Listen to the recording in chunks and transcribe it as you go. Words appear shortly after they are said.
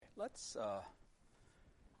Let's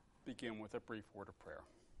begin with a brief word of prayer.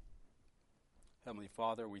 Heavenly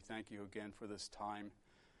Father, we thank you again for this time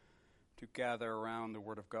to gather around the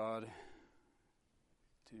Word of God,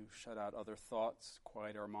 to shut out other thoughts,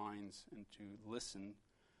 quiet our minds, and to listen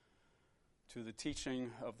to the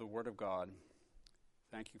teaching of the Word of God.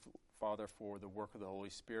 Thank you, Father, for the work of the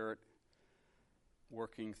Holy Spirit,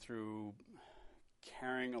 working through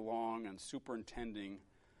carrying along and superintending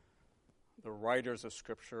the writers of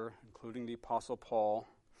Scripture, including the Apostle Paul,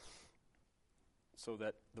 so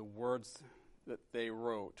that the words that they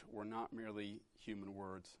wrote were not merely human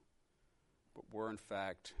words, but were in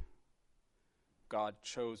fact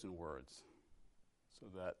God-chosen words, so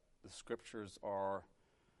that the Scriptures are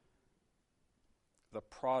the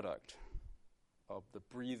product of the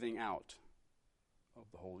breathing out of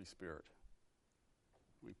the Holy Spirit.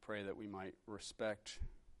 We pray that we might respect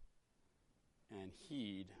and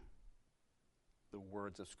heed the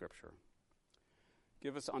words of Scripture.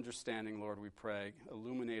 Give us understanding, Lord, we pray.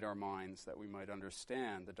 Illuminate our minds that we might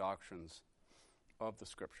understand the doctrines of the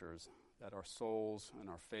Scriptures, that our souls and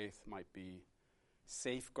our faith might be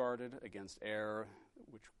safeguarded against error,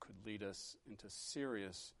 which could lead us into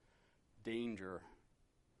serious danger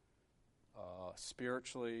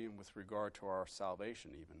spiritually and with regard to our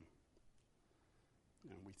salvation even.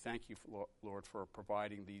 And we thank you, Lord, for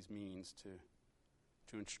providing these means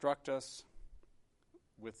to instruct us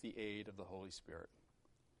with the aid of the Holy Spirit.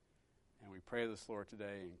 And we pray this, Lord,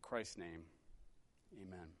 today in Christ's name.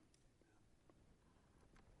 Amen.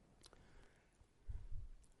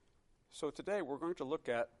 So today we're going to look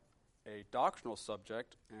at a doctrinal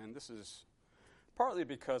subject, and this is partly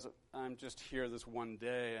because I'm just here this one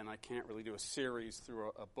day and I can't really do a series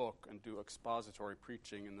through a book and do expository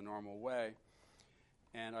preaching in the normal way.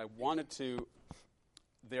 And I wanted to,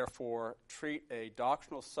 therefore, treat a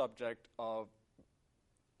doctrinal subject of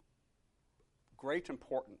great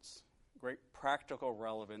importance, great practical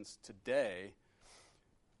relevance today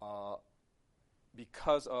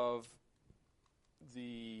because of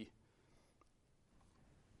the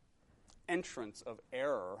entrance of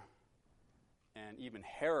error and even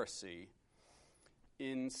heresy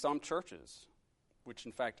in some churches, which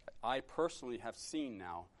in fact I personally have seen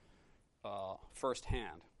now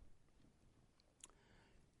firsthand.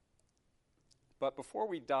 But before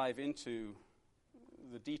we dive into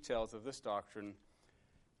the details of this doctrine,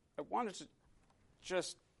 I wanted to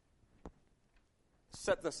just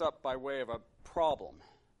set this up by way of a problem.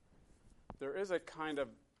 There is a kind of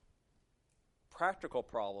practical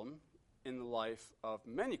problem in the life of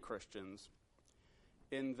many Christians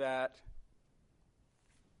in that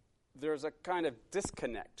there's a kind of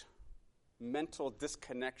disconnect, mental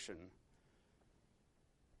disconnection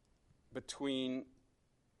between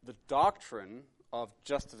the doctrine of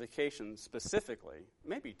justification specifically,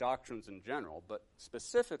 maybe doctrines in general, but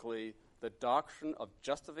specifically the doctrine of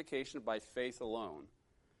justification by faith alone.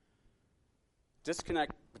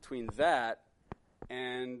 Disconnect between that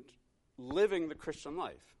and living the Christian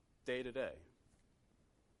life day to day.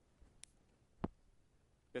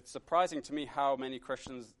 It's surprising to me how many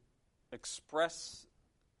Christians express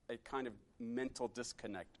a kind of mental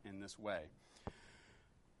disconnect in this way.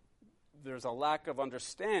 There's a lack of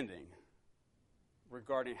understanding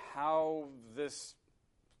regarding how this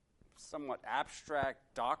somewhat abstract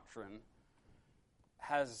doctrine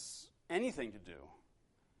has anything to do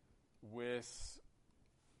with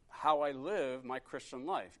how I live my Christian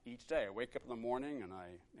life each day. I wake up in the morning and I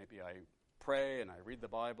pray and I read the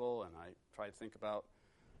Bible and I try to think about,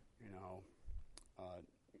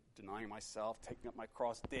 denying myself, taking up my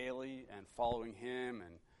cross daily and following Him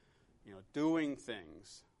and, doing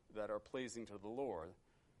things that are pleasing to the Lord.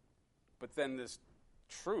 But then this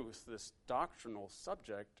truth, this doctrinal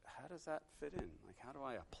subject, how does that fit in? Like, how do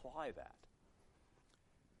I apply that?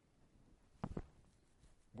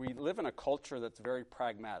 We live in a culture that's very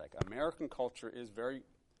pragmatic. American culture is very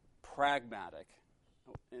pragmatic.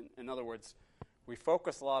 In other words, we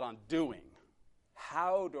focus a lot on doing.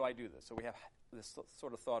 How do I do this? So we have this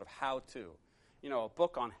sort of thought of how to. A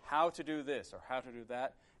book on how to do this or how to do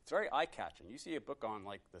that. It's very eye-catching. You see a book on,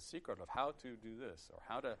 like, the secret of how to do this or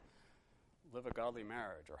how to live a godly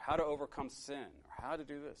marriage or how to overcome sin or how to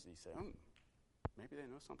do this. And you say, maybe they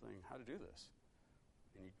know something how to do this.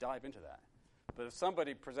 And you dive into that. But if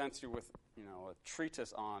somebody presents you with, a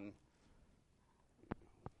treatise on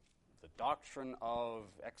the doctrine of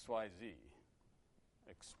XYZ,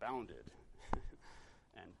 expounded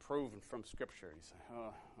and proven from Scripture, you say,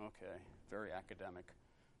 oh, okay, very academic.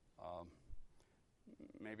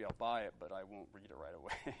 Maybe I'll buy it, but I won't read it right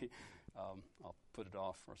away. I'll put it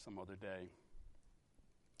off for some other day.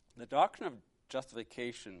 The doctrine of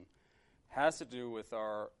justification has to do with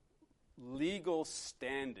our legal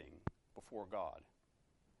standing before God.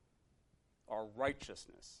 Our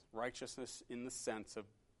righteousness in the sense of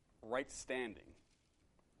right standing.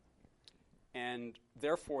 And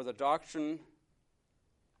therefore, the doctrine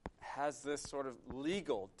has this sort of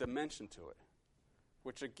legal dimension to it,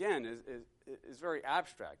 which again is very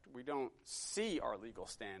abstract. We don't see our legal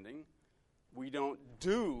standing. We don't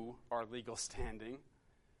do our legal standing.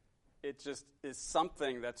 It just is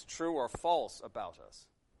something that's true or false about us.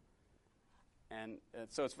 And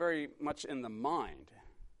so it's very much in the mind.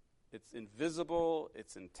 It's invisible,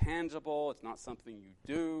 it's intangible, it's not something you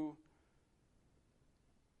do.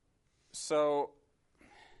 So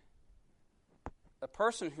a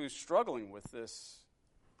person who's struggling with this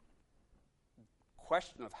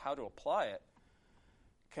question of how to apply it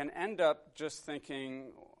can end up just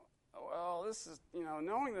thinking, well, this is,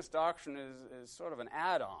 knowing this doctrine is sort of an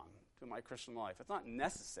add-on to my Christian life. It's not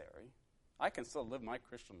necessary. I can still live my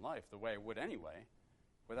Christian life the way I would anyway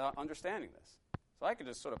without understanding this. So I could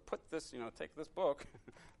just sort of put this, take this book,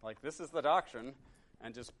 like this is the doctrine,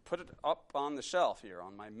 and just put it up on the shelf here,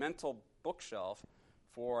 on my mental bookshelf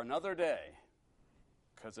for another day,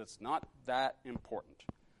 because it's not that important.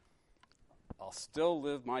 I'll still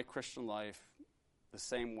live my Christian life the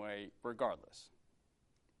same way regardless.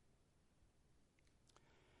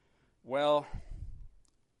 Well,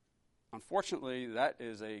 unfortunately, that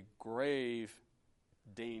is a grave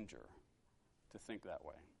danger to think that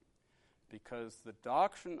way, because the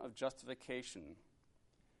doctrine of justification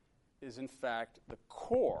is in fact the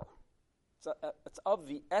core. It's of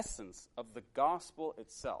the essence of the gospel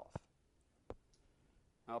itself.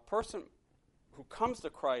 Now, a person who comes to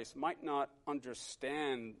Christ might not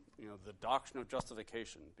understand, the doctrine of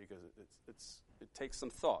justification, because it takes some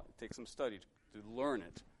thought, it takes some study to learn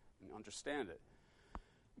it and understand it.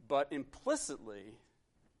 But implicitly,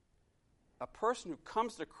 a person who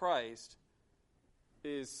comes to Christ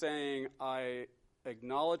is saying, I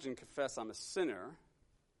acknowledge and confess I'm a sinner,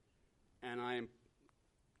 and I am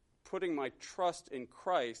putting my trust in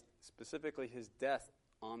Christ, specifically his death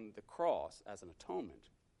on the cross as an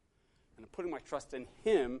atonement. And I'm putting my trust in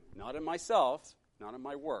him, not in myself, not in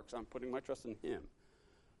my works. I'm putting my trust in him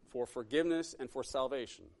for forgiveness and for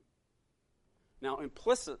salvation. Now,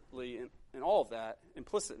 implicit in all that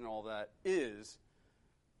is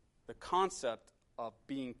the concept of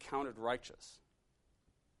being counted righteous.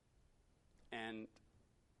 And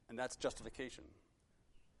that's justification.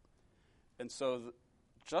 And so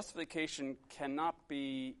justification cannot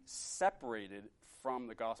be separated from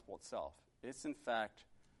the gospel itself. It's, in fact,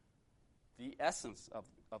 the essence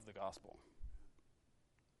of the gospel.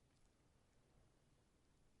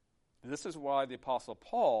 This is why the Apostle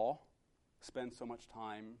Paul spends so much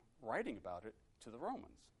time writing about it to the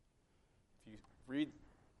Romans. If you read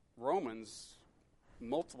Romans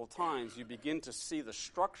multiple times, you begin to see the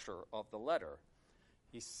structure of the letter.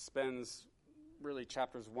 He spends really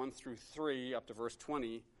chapters 1 through 3 up to verse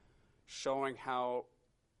 20 showing how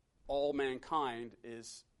all mankind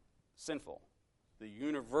is sinful, the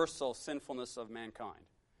universal sinfulness of mankind,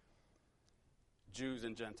 Jews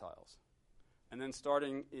and Gentiles. And then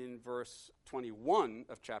starting in verse 21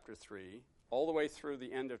 of chapter 3, all the way through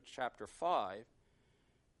the end of chapter 5,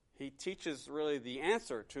 he teaches really the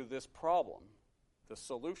answer to this problem, the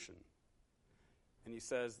solution. And he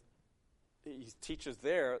teaches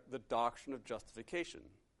there the doctrine of justification.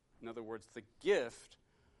 In other words, the gift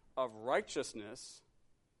of righteousness,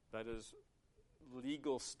 that is,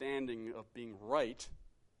 legal standing of being right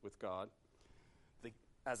with God,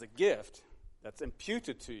 as a gift that's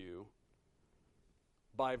imputed to you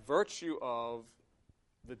by virtue of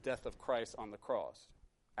the death of Christ on the cross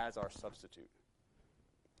as our substitute.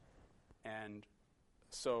 And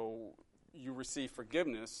so you receive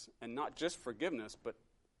forgiveness, and not just forgiveness, but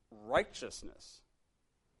righteousness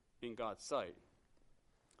in God's sight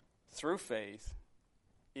through faith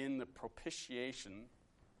in the propitiation,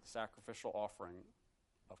 sacrificial offering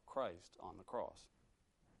of Christ on the cross.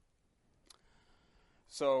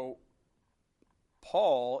 So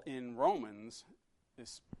Paul in Romans,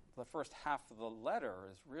 the first half of the letter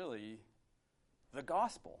is really the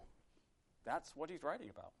gospel. That's what he's writing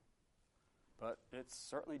about. But it's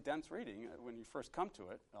certainly dense reading when you first come to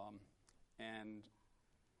it, and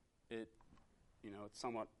it's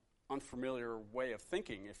somewhat unfamiliar way of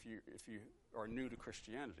thinking if you are new to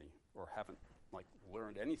Christianity or haven't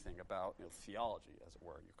learned anything about theology, as it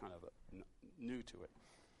were. You're kind of new to it.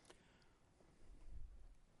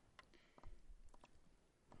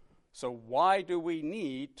 So why do we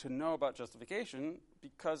need to know about justification?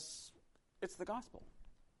 Because it's the gospel.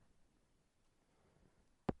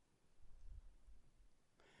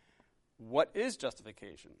 What is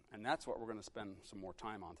justification? And that's what we're going to spend some more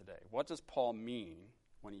time on today. What does Paul mean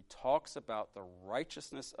when he talks about the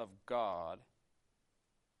righteousness of God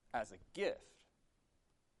as a gift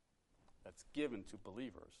that's given to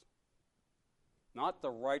believers? Not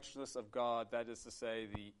the righteousness of God, that is to say,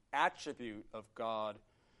 the attribute of God,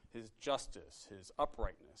 his justice, his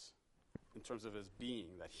uprightness, in terms of his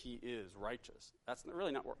being, that he is righteous. That's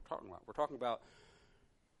really not what we're talking about. We're talking about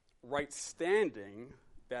right standing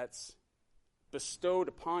that's bestowed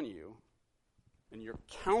upon you, and you're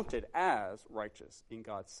counted as righteous in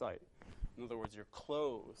God's sight. In other words, you're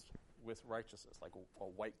clothed with righteousness, like a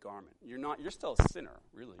white garment. You're still a sinner,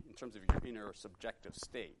 really, in terms of your inner subjective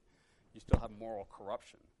state. You still have moral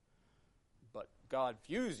corruption. But God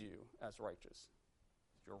views you as righteous.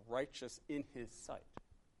 You're righteous in his sight.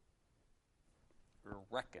 You're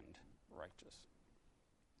reckoned righteous.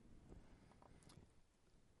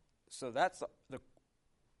 So that's the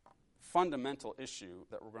fundamental issue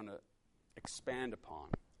that we're going to expand upon.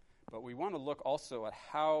 But we want to look also at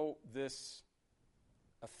how this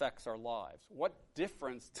affects our lives. What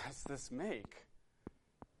difference does this make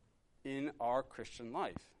in our Christian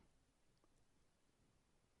life?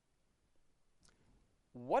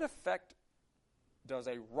 What effect does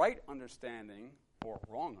a right understanding or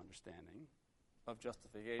wrong understanding of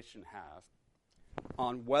justification have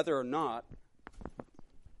on whether or not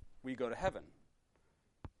we go to heaven?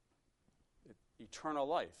 Eternal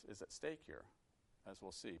life is at stake here, as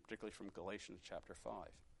we'll see, particularly from Galatians chapter 5.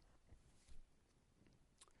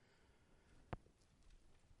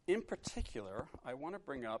 In particular, I want to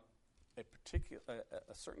bring up a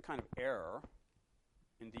certain kind of error,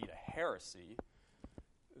 indeed a heresy,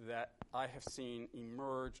 that I have seen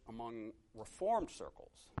emerge among Reformed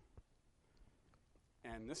circles.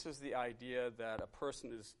 And this is the idea that a person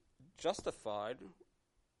is justified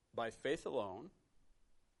by faith alone.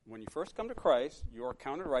 When you first come to Christ, you are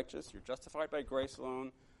counted righteous. You're justified by grace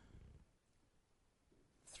alone,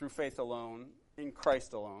 through faith alone, in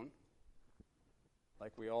Christ alone,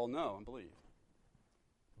 like we all know and believe.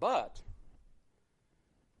 But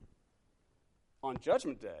on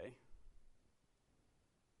Judgment Day,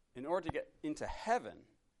 in order to get into heaven,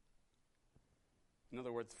 in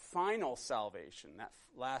other words, final salvation, that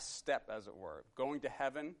last step, as it were, going to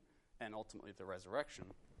heaven and ultimately the resurrection,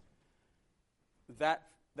 that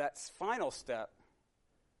final step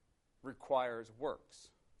requires works.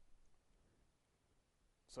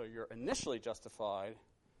 So you're initially justified,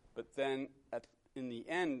 but then in the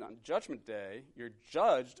end, on Judgment Day, you're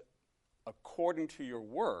judged according to your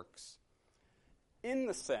works, in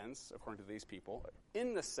the sense, according to these people,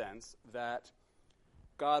 in the sense that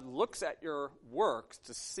God looks at your works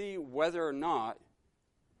to see whether or not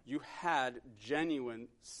you had genuine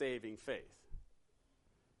saving faith.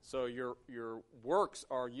 So your works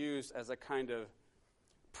are used as a kind of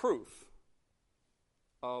proof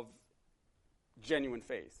of genuine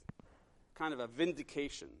faith, kind of a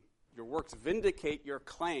vindication. Your works vindicate your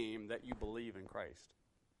claim that you believe in Christ.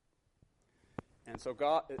 And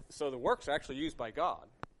so the works are actually used by God.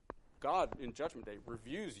 God, in Judgment Day,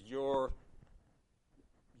 reviews your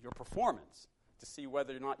performance to see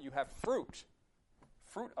whether or not you have fruit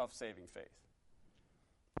of saving faith.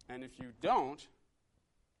 And if you don't,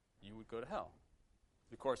 you would go to hell.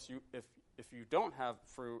 Of course, if you don't have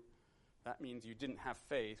fruit, that means you didn't have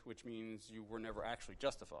faith, which means you were never actually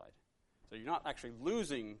justified. So you're not actually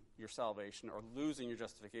losing your salvation or losing your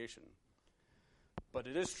justification. But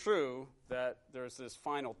it is true that there's this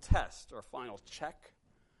final test or final check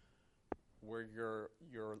where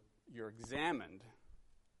you're examined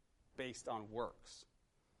based on works.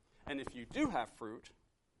 And if you do have fruit,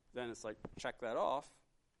 then it's like, check that off,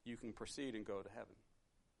 you can proceed and go to heaven.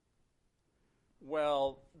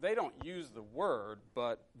 Well, they don't use the word,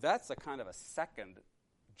 but that's a kind of a second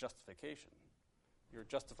justification. You're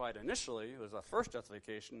justified initially. There's a first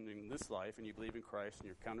justification in this life, and you believe in Christ, and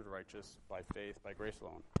you're counted righteous by faith, by grace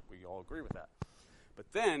alone. We all agree with that.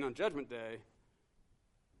 But then, on Judgment Day,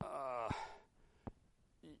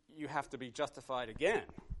 you have to be justified again.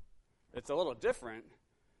 It's a little different.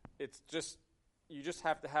 You just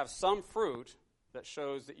have to have some fruit that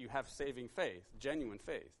shows that you have saving faith, genuine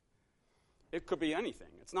faith. It could be anything.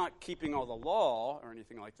 It's not keeping all the law or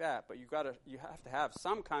anything like that, but you have to have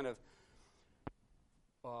some kind of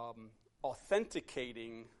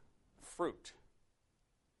authenticating fruit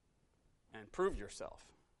and prove yourself.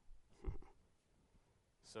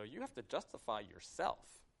 So you have to justify yourself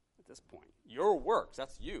at this point. Your works,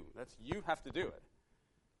 that's you. You have to do it.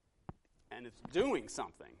 And it's doing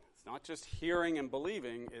something. It's not just hearing and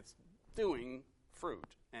believing, it's doing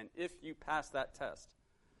fruit. And if you pass that test,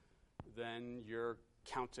 then you're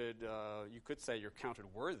counted, you could say you're counted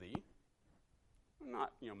worthy.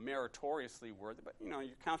 Not, meritoriously worthy, but, you're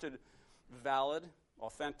counted valid,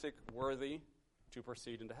 authentic, worthy to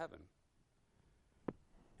proceed into heaven.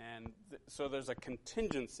 And so there's a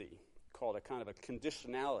contingency called a kind of a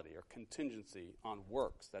conditionality or contingency on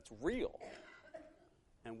works that's real.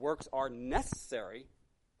 And works are necessary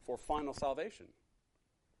for final salvation.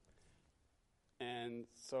 And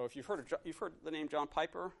so if you've heard the name John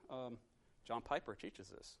Piper, John Piper teaches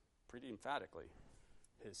this pretty emphatically.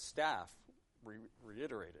 His staff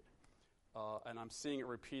reiterate it. And I'm seeing it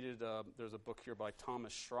repeated. There's a book here by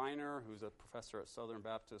Thomas Schreiner, who's a professor at Southern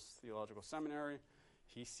Baptist Theological Seminary.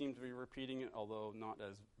 He seemed to be repeating it, although not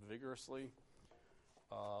as vigorously.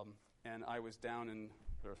 And I was down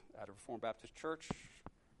at a Reformed Baptist church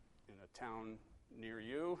in a town near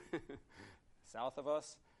you, south of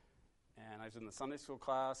us. And I was in the Sunday school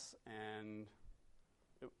class, and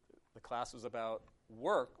the class was about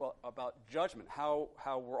about judgment, how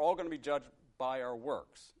we're all going to be judged by our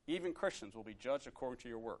works. Even Christians will be judged according to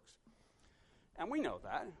your works. And we know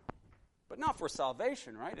that, but not for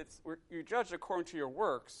salvation, right? You're judged according to your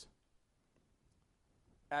works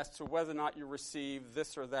as to whether or not you receive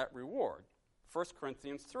this or that reward. 1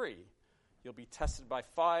 Corinthians 3, you'll be tested by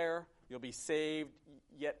fire, you'll be saved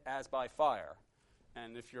yet as by fire.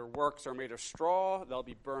 And if your works are made of straw, they'll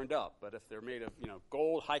be burned up. But if they're made of,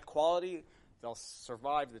 gold, high quality, they'll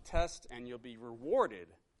survive the test, and you'll be rewarded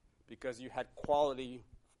because you had quality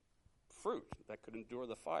fruit that could endure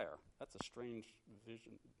the fire. That's a strange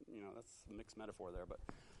vision. That's a mixed metaphor there. But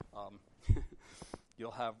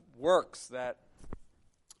you'll have works that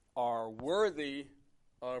are worthy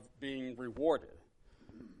of being rewarded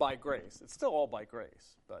by grace. It's still all by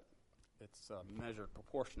grace, but it's measured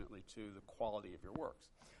proportionately to the quality of your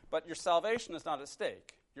works. But your salvation is not at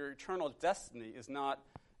stake. Your eternal destiny is not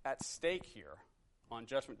at stake here on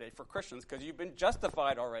Judgment Day for Christians because you've been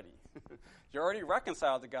justified already. You're already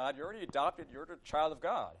reconciled to God. You're already adopted. You're a child of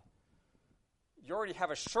God. You already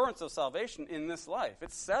have assurance of salvation in this life.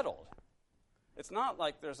 It's settled. It's not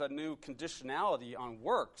like there's a new conditionality on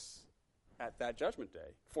works at that Judgment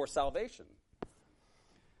Day for salvation.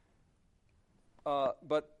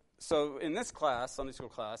 So in this class, Sunday school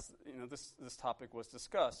class, this topic was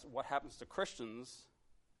discussed. What happens to Christians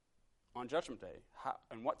on Judgment Day?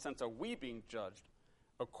 In what sense are we being judged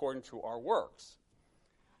according to our works?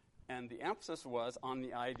 And the emphasis was on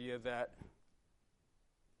the idea that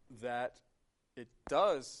it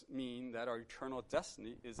does mean that our eternal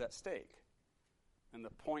destiny is at stake. And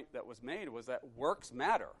the point that was made was that works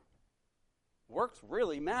matter. Works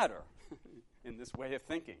really matter in this way of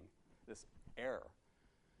thinking, this error.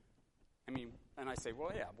 And I say,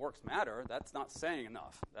 well, yeah, works matter. That's not saying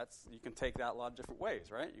enough. You can take that a lot of different ways,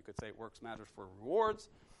 right? You could say works matters for rewards,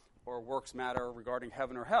 or works matter regarding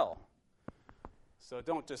heaven or hell. So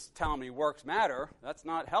don't just tell me works matter. That's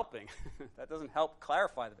not helping. That doesn't help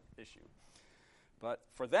clarify the issue. But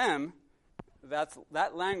for them,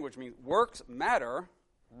 that language means works matter,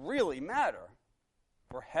 really matter,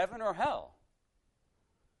 for heaven or hell.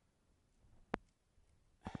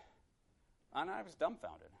 And I was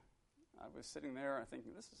dumbfounded. I was sitting there and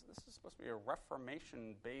thinking, this is supposed to be a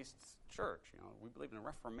Reformation-based church. We believe in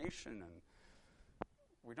Reformation, and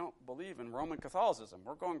we don't believe in Roman Catholicism.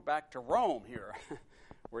 We're going back to Rome here,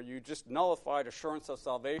 where you just nullified assurance of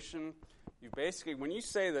salvation. You basically, when you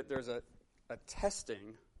say that there's a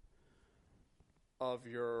testing of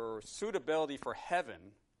your suitability for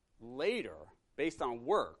heaven later, based on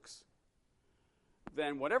works,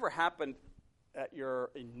 then whatever happened at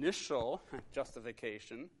your initial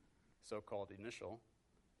justification, so-called initial,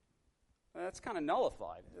 that's kind of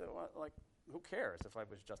nullified. Like, who cares if I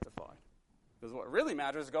was justified? Because what really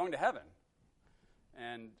matters is going to heaven.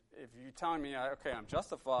 And if you're telling me, okay, I'm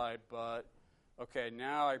justified, but, okay,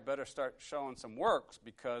 now I better start showing some works,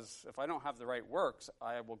 because if I don't have the right works,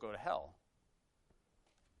 I will go to hell.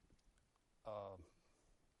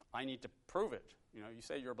 I need to prove it. You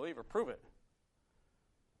say you're a believer, prove it.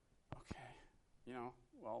 Okay,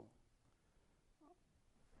 well,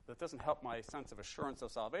 that doesn't help my sense of assurance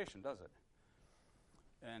of salvation, does it?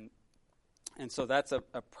 And so that's a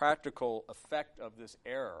practical effect of this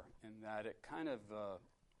error, in that it kind of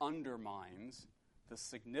undermines the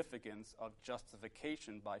significance of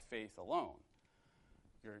justification by faith alone.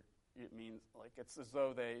 It means, like, it's as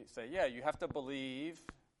though they say, yeah, you have to believe,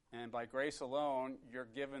 and by grace alone, you're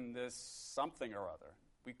given this something or other.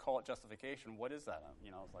 We call it justification. What is that?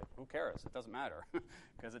 It's like, who cares? It doesn't matter,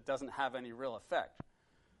 because it doesn't have any real effect.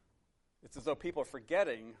 It's as though people are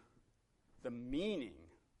forgetting the meaning,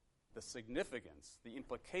 the significance, the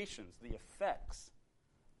implications, the effects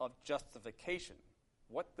of justification.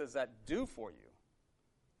 What does that do for you?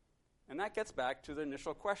 And that gets back to the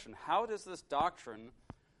initial question. How does this doctrine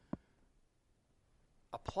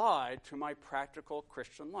apply to my practical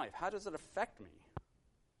Christian life? How does it affect me?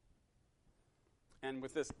 And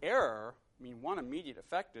with this error, one immediate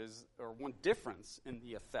effect is, or one difference in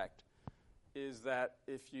the effect, is that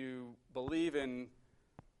if you believe in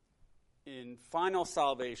final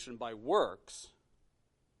salvation by works,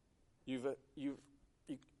 in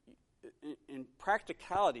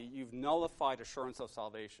practicality, you've nullified assurance of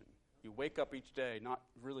salvation. You wake up each day not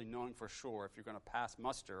really knowing for sure if you're going to pass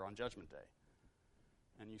muster on Judgment Day.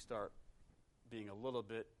 And you start being a little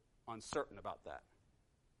bit uncertain about that.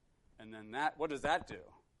 And then what does that do?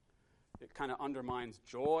 It kind of undermines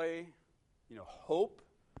joy, hope.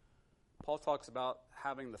 Paul talks about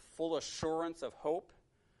having the full assurance of hope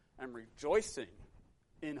and rejoicing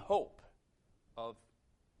in hope of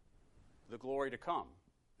the glory to come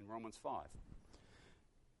in Romans 5.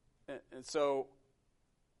 And so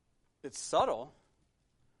it's subtle,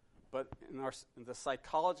 but in the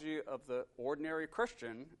psychology of the ordinary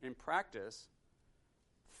Christian, in practice,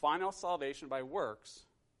 final salvation by works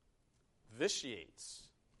vitiates,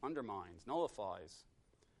 undermines, nullifies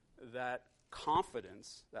that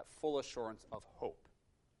confidence, that full assurance of hope.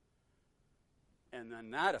 And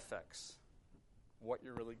then that affects what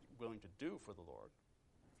you're really willing to do for the Lord.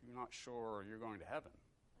 If you're not sure you're going to heaven,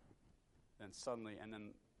 then suddenly, and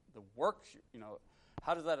then the work,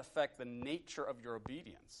 how does that affect the nature of your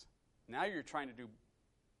obedience? Now you're trying to do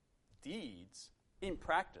deeds in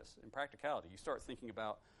practice, in practicality. You start thinking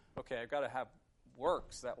about, okay, I've got to have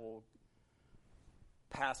works that will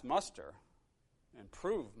pass muster and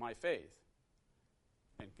prove my faith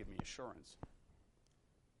and give me assurance.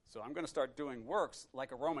 So I'm going to start doing works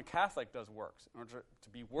like a Roman Catholic does works in order to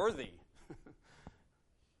be worthy.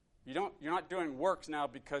 You're not doing works now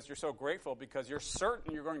because you're so grateful, because you're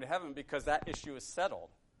certain you're going to heaven because that issue is settled.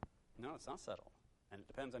 No, it's not settled, and it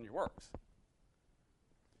depends on your works.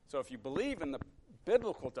 So if you believe in the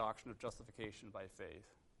biblical doctrine of justification by faith,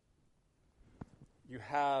 you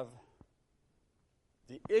have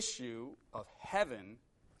the issue of heaven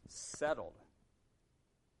settled.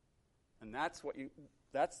 And that's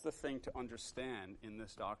the thing to understand in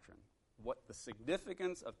this doctrine. What the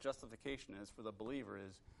significance of justification is for the believer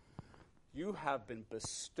is you have been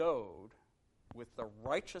bestowed with the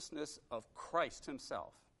righteousness of Christ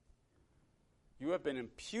himself. You have been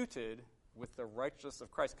imputed with the righteousness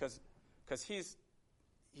of Christ because he's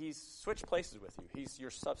switched places with you. He's your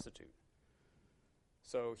substitute.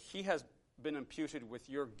 So he has been imputed with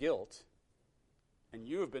your guilt, and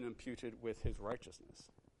you have been imputed with his righteousness.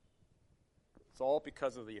 It's all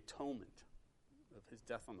because of the atonement of his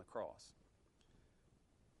death on the cross.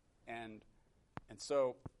 And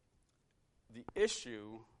so the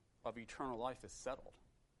issue of eternal life is settled.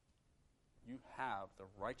 You have the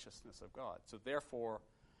righteousness of God. So therefore,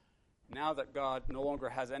 now that God no longer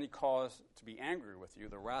has any cause to be angry with you,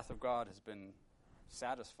 the wrath of God has been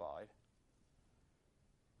satisfied.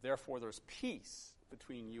 Therefore, there's peace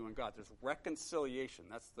between you and God. There's reconciliation.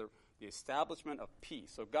 That's the establishment of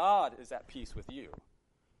peace. So God is at peace with you.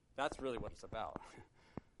 That's really what it's about.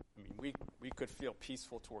 We could feel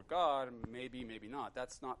peaceful toward God, maybe not.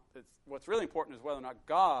 What's really important is whether or not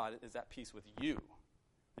God is at peace with you,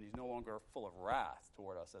 and he's no longer full of wrath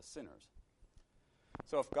toward us as sinners.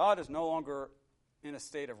 So if God is no longer in a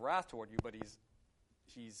state of wrath toward you, but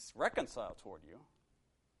he's reconciled toward you,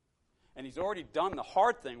 and he's already done the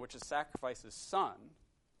hard thing, which is sacrifice his son,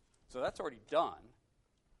 so that's already done,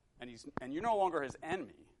 and you're no longer his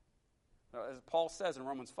enemy. As Paul says in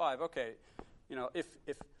Romans 5, okay,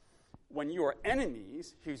 if when you are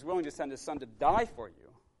enemies, he's willing to send his son to die for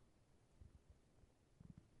you.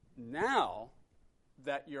 Now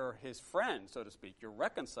that you're his friend, so to speak, you're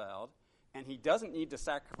reconciled, and he doesn't need to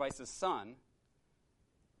sacrifice his son,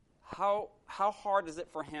 how hard is it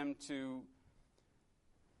for him to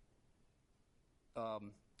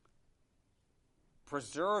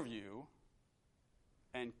preserve you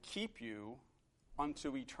and keep you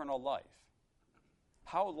unto eternal life?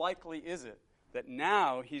 How likely is it that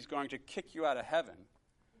now he's going to kick you out of heaven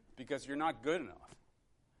because you're not good enough?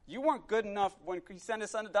 You weren't good enough when he sent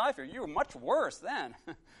his son to die for you. You were much worse then.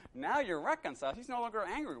 Now you're reconciled. He's no longer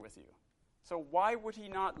angry with you. So why would he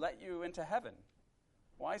not let you into heaven?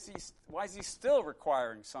 Why is he still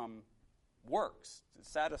requiring some works to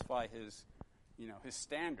satisfy his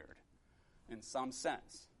standard in some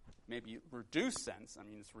sense? Maybe reduced sense.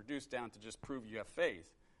 It's reduced down to just prove you have faith.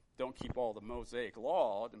 Don't keep all the Mosaic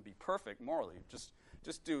law and be perfect morally.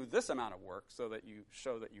 Just do this amount of work so that you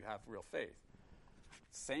show that you have real faith.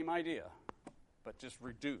 Same idea. but just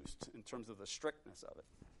reduced in terms of the strictness of it.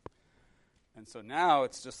 And so now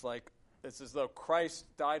it's just like, it's as though Christ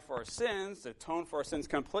died for our sins, to atone for our sins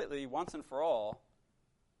completely, once and for all.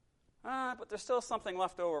 But there's still something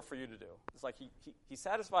left over for you to do. It's like he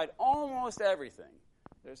satisfied almost everything.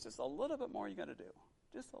 There's just a little bit more you got to do.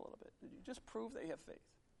 Just a little bit. You just prove that you have faith.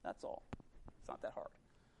 That's all. It's not that hard.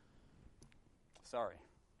 Sorry.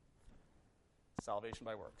 Salvation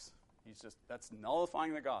by works. That's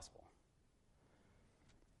nullifying the gospel.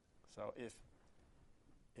 So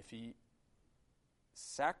if he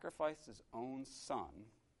sacrificed his own son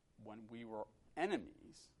when we were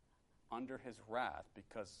enemies under his wrath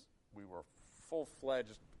because we were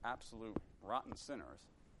full-fledged, absolute rotten sinners,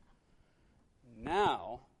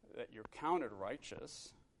 now that you're counted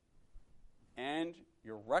righteous and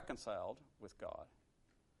you're reconciled with God,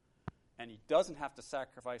 and he doesn't have to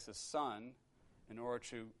sacrifice his son in order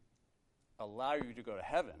to allow you to go to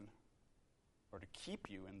heaven or to keep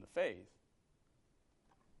you in the faith,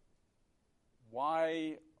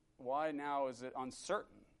 why now is it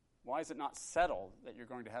uncertain? Why is it not settled that you're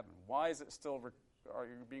going to heaven? Why is it still, are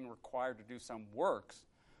you being required to do some works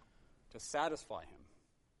to satisfy him?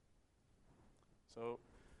 So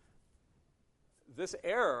this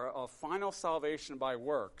error of final salvation by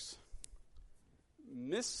works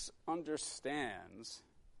misunderstands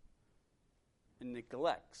and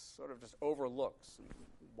neglects, sort of just overlooks and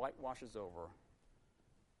whitewashes over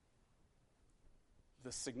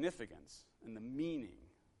the significance and the meaning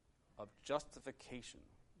of justification,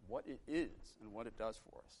 what it is and what it does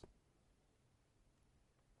for us.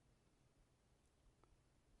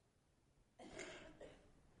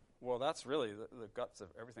 Well, that's really the guts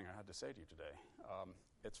of everything I had to say to you today.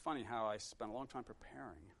 It's funny how I spent a long time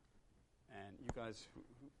preparing, and you guys who've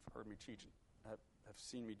heard me teach have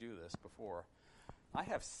seen me do this before. I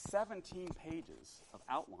have 17 pages of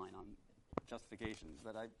outline on justifications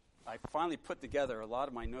that I finally put together a lot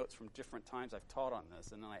of my notes from different times I've taught on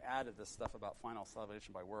this, and then I added this stuff about final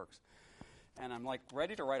salvation by works. And I'm like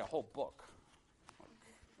ready to write a whole book.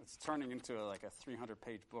 It's turning into a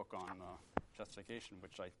 300-page book on justification,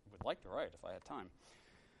 which I would like to write if I had time.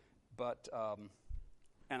 But,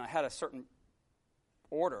 and I had a certain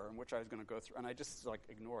order in which I was going to go through, and I just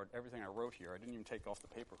ignored everything I wrote here. I didn't even take off the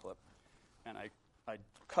paperclip. And I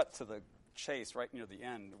cut to the chase right near the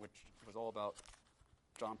end, which was all about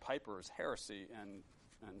John Piper's heresy and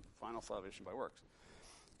final salvation by works.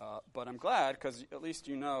 But I'm glad, because at least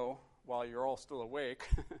you know, while you're all still awake,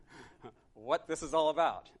 what this is all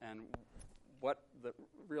about and what the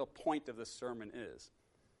real point of this sermon is,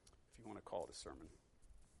 if you want to call it a sermon.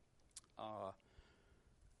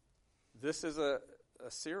 This is a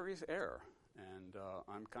serious error, and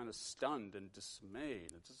I'm kind of stunned and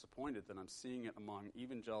dismayed and disappointed that I'm seeing it among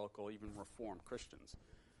evangelical, even Reformed Christians.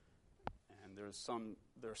 And there's some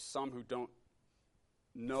who don't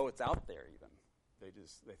know it's out there even. They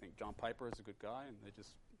think John Piper is a good guy, and they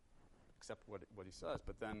just accept what he says.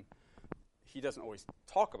 But then he doesn't always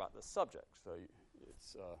talk about this subject. So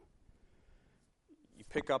it's you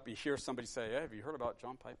hear somebody say, "Hey, have you heard about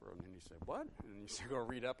John Piper?" And then you say, "What?" And you go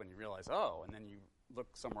read up, and you realize, oh. And then you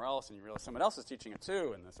look somewhere else, and you realize someone else is teaching it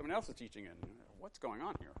too, and then someone else is teaching it. And what's going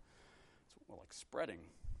on here? It's like spreading,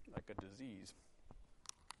 like a disease.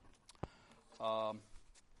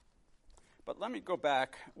 But let me go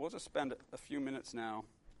back. We'll just spend a few minutes now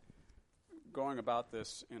going about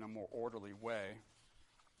this in a more orderly way.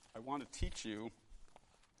 I want to teach you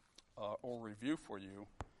or review for you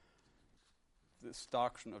this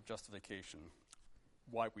doctrine of justification,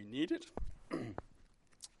 why we need it,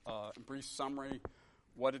 a brief summary,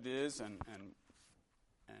 what it is, and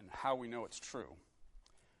how we know it's true.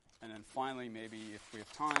 And then finally, maybe if we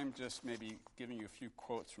have time, just maybe giving you a few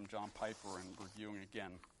quotes from John Piper and reviewing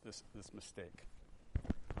again this mistake.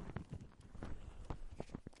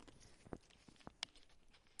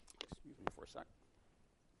 Excuse me for a sec.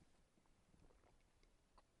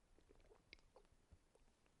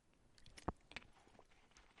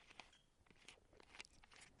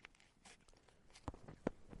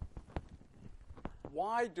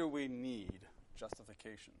 Why do we need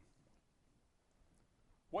justification?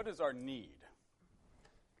 What is our need?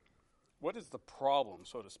 What is the problem,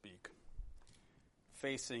 so to speak,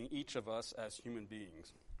 facing each of us as human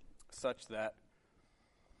beings, such that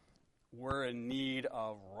we're in need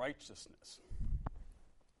of righteousness?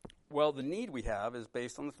 Well, the need we have is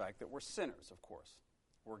based on the fact that we're sinners, of course.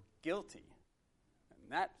 We're guilty, and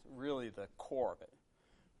that's really the core of it.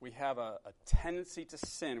 We have a tendency to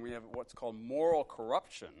sin. We have what's called moral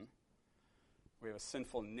corruption. We have a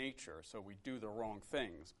sinful nature, so we do the wrong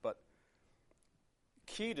things. But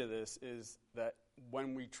key to this is that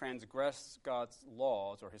when we transgress God's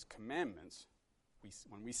laws or his commandments,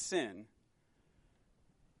 when we sin,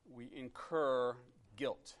 we incur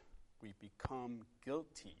guilt. We become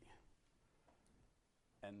guilty.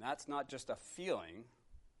 And that's not just a feeling,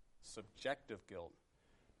 subjective guilt,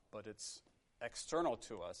 but it's external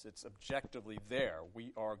to us. It's objectively there.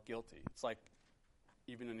 We are guilty. It's like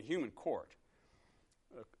even in a human court,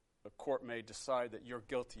 a court may decide that you're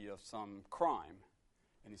guilty of some crime,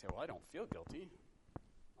 and you say, well, I don't feel guilty.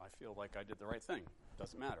 I feel like I did the right thing.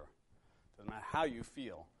 Doesn't matter. Doesn't matter how you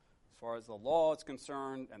feel. As far as the law is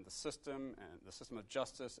concerned and the system of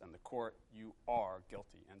justice and the court, you are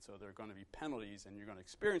guilty. And so there are going to be penalties, and you're going to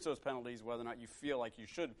experience those penalties whether or not you feel like you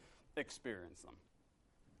should experience them.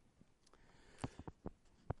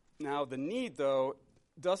 Now, the need, though,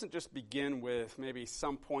 doesn't just begin with maybe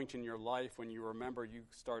some point in your life when you remember you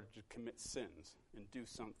started to commit sins and do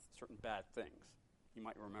some certain bad things. You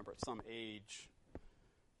might remember at some age,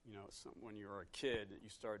 when you were a kid, that you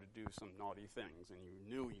started to do some naughty things, and you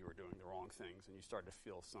knew you were doing the wrong things, and you started to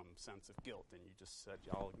feel some sense of guilt, and you just said,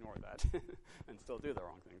 yeah, I'll ignore that and still do the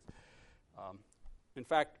wrong things. In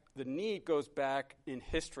fact, the need goes back in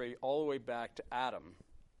history all the way back to Adam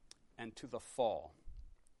and to the fall,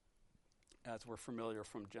 as we're familiar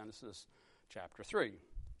from Genesis chapter 3.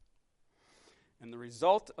 And the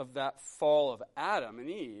result of that fall of Adam and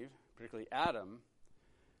Eve, particularly Adam,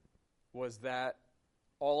 was that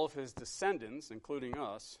all of his descendants, including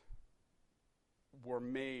us, were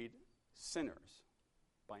made sinners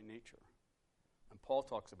by nature. And Paul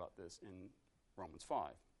talks about this in Romans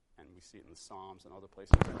 5, and we see it in the Psalms and other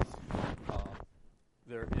places.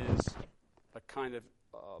 There is a kind of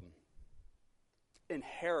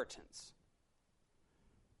inheritance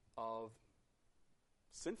of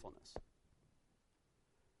sinfulness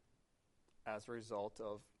as a result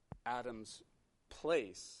of Adam's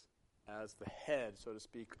place as the head, so to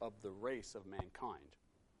speak, of the race of mankind.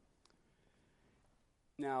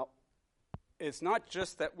 Now, it's not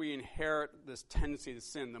just that we inherit this tendency to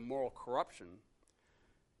sin, the moral corruption,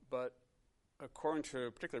 but according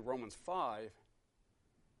to particularly Romans 5,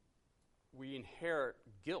 we inherit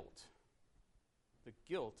guilt, the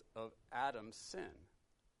guilt of Adam's sin.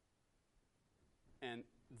 And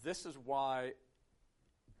this is why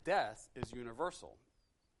death is universal.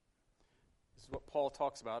 This is what Paul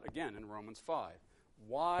talks about again in Romans 5.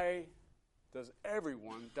 Why does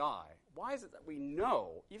everyone die? Why is it that we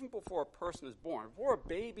know, even before a person is born, before a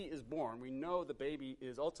baby is born, we know the baby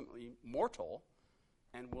is ultimately mortal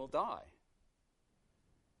and will die?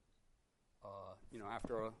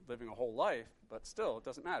 After living a whole life, but still, it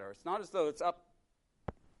doesn't matter. It's not as though it's up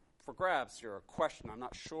for grabs here, a question. I'm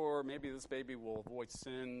not sure. Maybe this baby will avoid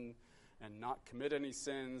sin and not commit any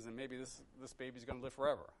sins, and maybe this baby's going to live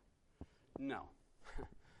forever. No.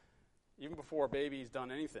 Even before a baby's done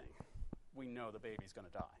anything, we know the baby's going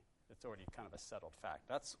to die. It's already kind of a settled fact.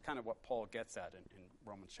 That's kind of what Paul gets at in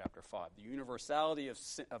Romans chapter 5. The universality of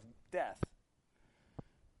death.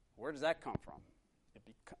 Where does that come from?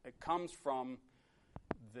 It comes from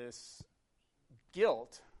this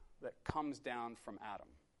guilt that comes down from Adam.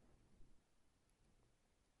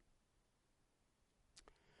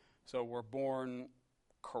 So we're born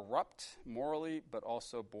corrupt morally, but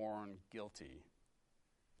also born guilty.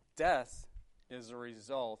 Death is a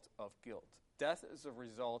result of guilt. Death is a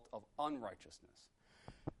result of unrighteousness.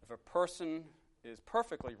 If a person is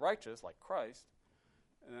perfectly righteous, like Christ,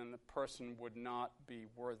 then the person would not be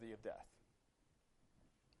worthy of death.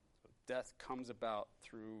 So death comes about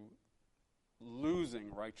through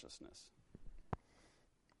losing righteousness.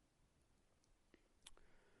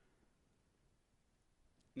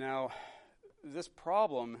 Now, this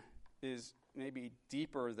problem is maybe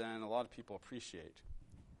deeper than a lot of people appreciate.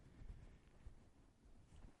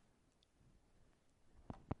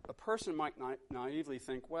 A person might naively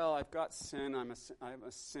think, well, I've got sin, I'm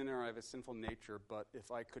a sinner, I have a sinful nature, but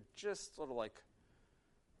if I could just sort of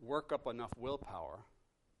work up enough willpower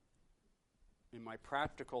in my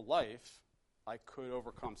practical life, I could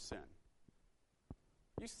overcome sin.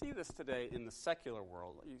 You see this today in the secular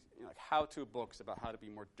world, like how-to books about how to be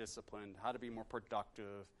more disciplined, how to be more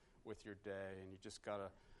productive with your day, and you just got to,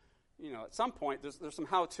 at some point, there's some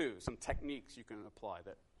how-to, some techniques you can apply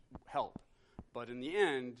that help. But in the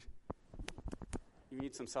end, you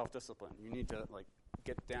need some self-discipline. You need to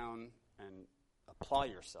get down and apply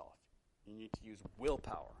yourself. You need to use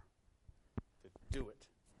willpower to do it,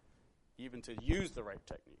 even to use the right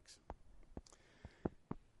techniques.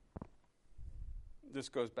 This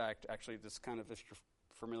goes back to, actually, this kind of, if you're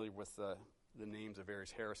familiar with the names of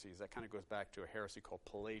various heresies, that kind of goes back to a heresy called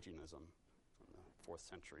Pelagianism from the 4th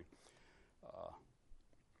century.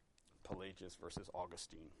 Pelagius versus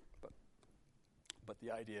Augustine. But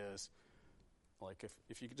the idea is, like,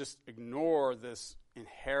 if you could just ignore this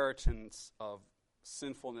inheritance of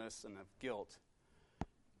sinfulness and of guilt,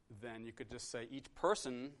 then you could just say each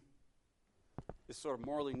person is sort of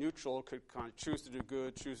morally neutral, could kind of choose to do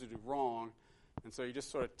good, choose to do wrong, and so you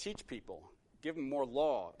just sort of teach people, give them more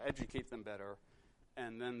law, educate them better,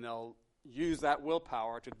 and then they'll use that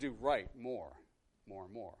willpower to do right more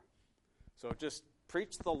and more. So just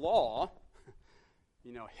preach the law,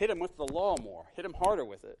 hit them with the law more, hit them harder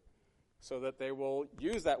with it, so that they will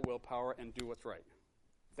use that willpower and do what's right.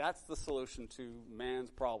 That's the solution to man's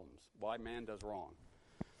problems, why man does wrong.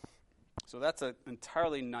 So that's an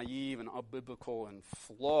entirely naive and unbiblical and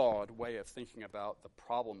flawed way of thinking about the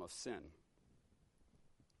problem of sin.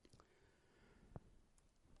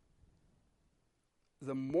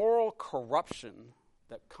 The moral corruption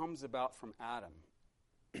that comes about from Adam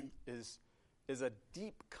is a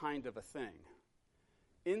deep kind of a thing,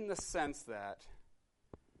 in the sense that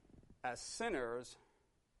as sinners,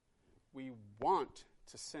 we want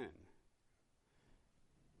to sin.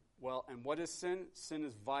 Well, and what is sin? Sin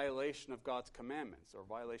is violation of God's commandments or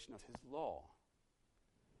violation of his law.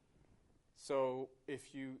 So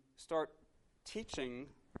if you start teaching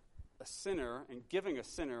a sinner and giving a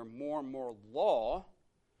sinner more and more law,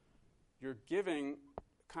 you're giving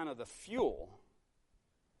kind of the fuel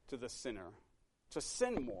to the sinner to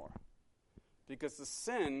sin more. Because the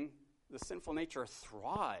sinful nature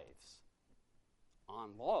thrives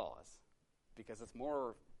on laws because it's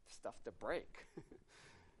more stuff to break,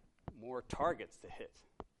 more targets to hit.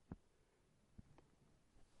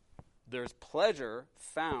 There's pleasure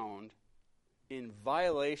found in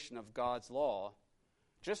violation of God's law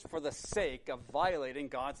just for the sake of violating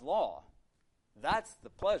God's law. That's the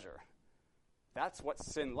pleasure. That's what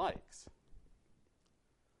sin likes.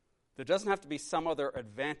 There doesn't have to be some other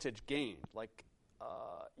advantage gained. Like,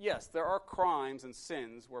 yes, there are crimes and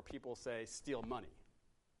sins where people say steal money.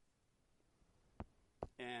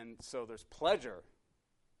 And so there's pleasure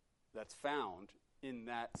that's found in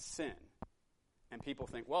that sin. And people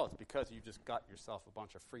think, well, it's because you just got yourself a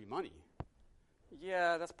bunch of free money.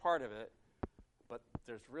 Yeah, that's part of it. But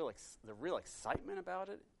the real excitement about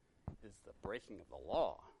it is the breaking of the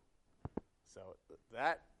law. So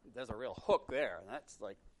there's a real hook there. And that's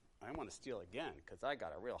like, I want to steal again because I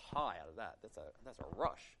got a real high out of that. That's a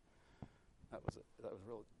rush. That was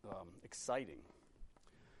real exciting.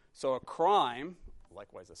 So a crime,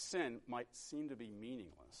 likewise a sin, might seem to be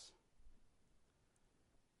meaningless.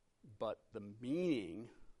 But the meaning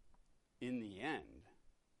in the end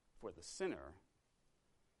for the sinner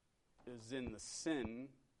is in the sin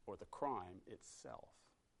or the crime itself.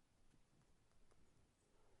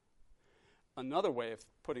 Another way of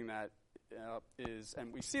putting that is,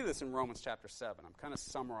 and we see this in Romans chapter 7. I'm kind of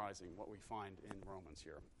summarizing what we find in Romans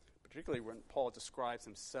here, particularly when Paul describes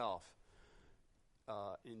himself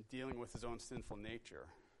in dealing with his own sinful nature.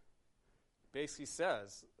 Basically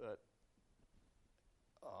says that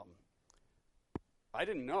I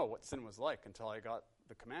didn't know what sin was like until I got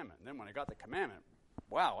the commandment. And then when I got the commandment,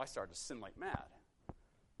 wow, I started to sin like mad.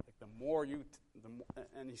 Like the more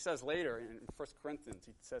and he says later in 1 Corinthians,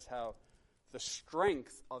 he says how the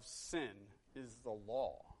strength of sin is the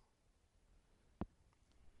law.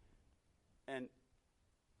 And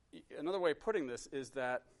another way of putting this is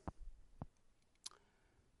that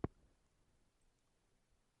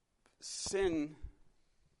sin,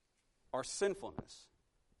 our sinfulness,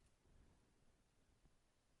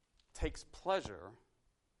 takes pleasure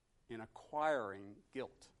in acquiring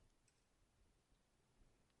guilt.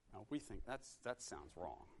 Now, we think that sounds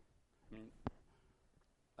wrong. I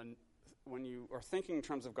mean, when you are thinking in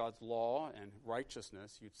terms of God's law and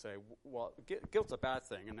righteousness, you'd say, well, guilt's a bad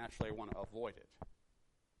thing, and naturally I want to avoid it.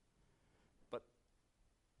 But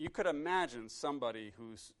you could imagine somebody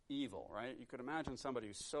who's evil, right? You could imagine somebody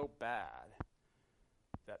who's so bad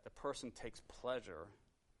that the person takes pleasure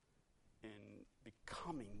in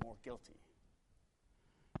becoming more guilty.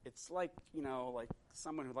 It's like, like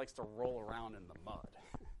someone who likes to roll around in the mud.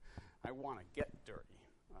 I want to get dirty.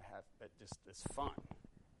 It's fun.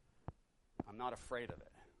 I'm not afraid of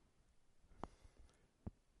it.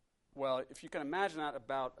 Well, if you can imagine that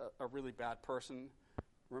about a really bad person,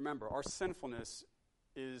 remember, our sinfulness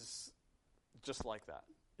is just like that,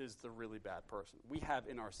 is the really bad person. We have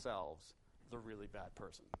in ourselves the really bad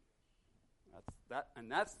person.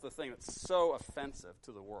 That's the thing that's so offensive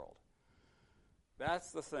to the world.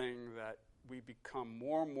 That's the thing that we become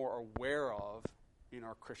more and more aware of in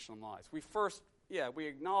our Christian lives. We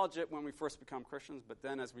acknowledge it when we first become Christians, but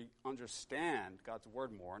then as we understand God's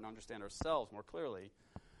word more and understand ourselves more clearly,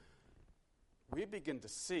 we begin to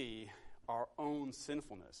see our own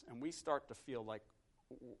sinfulness, and we start to feel like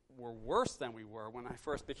we're worse than we were when I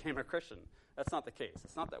first became a Christian. That's not the case.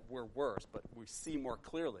 It's not that we're worse, but we see more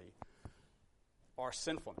clearly our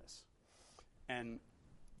sinfulness. And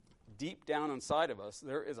deep down inside of us,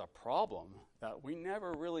 there is a problem that we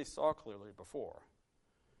never really saw clearly before.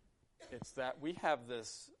 It's that we have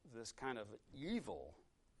this kind of evil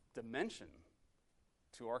dimension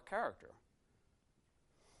to our character.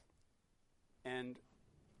 And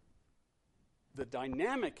the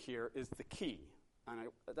dynamic here is the key. And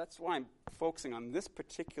that's why I'm focusing on this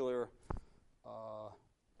particular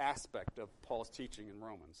aspect of Paul's teaching in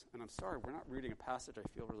Romans. And I'm sorry, we're not reading a passage. I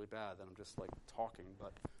feel really bad that I'm just like talking,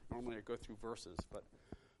 but normally I go through verses, but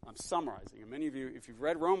I'm summarizing. And many of you, if you've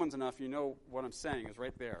read Romans enough, you know what I'm saying is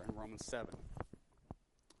right there in Romans 7.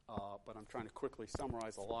 But I'm trying to quickly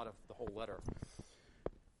summarize a lot of the whole letter.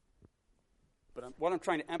 But what I'm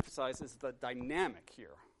trying to emphasize is the dynamic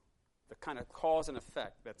here, the kind of cause and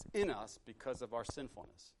effect that's in us because of our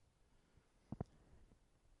sinfulness.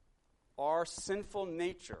 Our sinful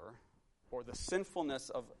nature, or the sinfulness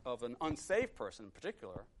of an unsaved person in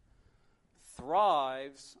particular,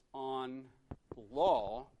 thrives on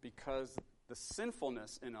law because the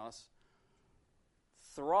sinfulness in us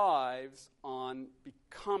thrives on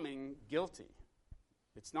becoming guilty.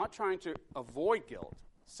 It's not trying to avoid guilt.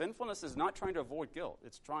 Sinfulness is not trying to avoid guilt.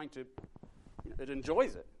 It's trying to, it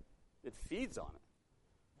enjoys it. It feeds on it.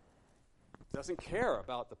 It doesn't care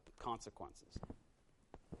about the consequences.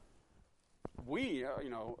 We,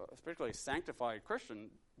 especially a sanctified Christian,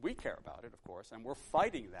 we care about it, of course, and we're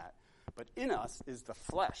fighting that. But in us is the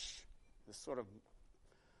flesh,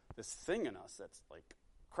 this thing in us that's like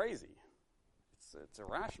crazy. It's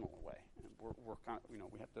irrational in a way, and we're kind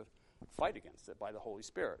of, we have to fight against it by the Holy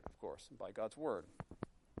Spirit, of course, and by God's Word.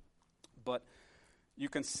 But you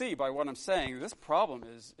can see by what I'm saying, this problem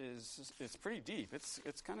is pretty deep. It's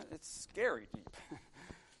scary deep,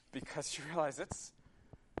 because you realize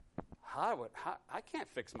I can't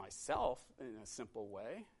fix myself in a simple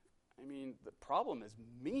way. I mean, the problem is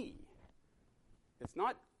me. It's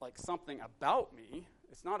not like something about me.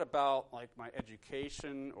 It's not about like my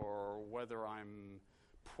education or whether I'm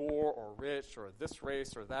poor or rich or this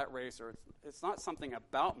race or that race. Or it's not something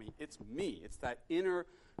about me. It's me. It's that inner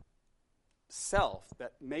self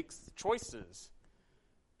that makes choices.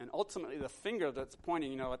 And ultimately the finger that's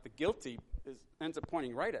pointing, at the guilty ends up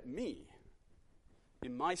pointing right at me.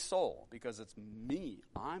 In my soul, because it's me.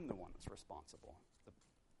 I'm the one that's responsible.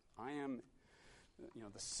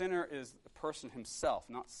 The sinner is the person himself,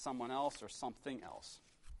 not someone else or something else.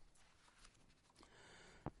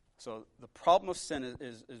 So the problem of sin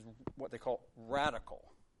is what they call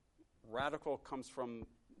radical. Radical comes from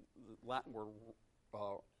the Latin word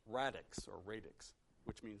radix or radix,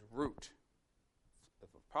 which means root. If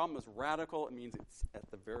a problem is radical, it means it's at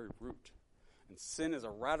the very root. And sin is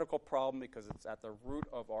a radical problem because it's at the root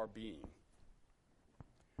of our being.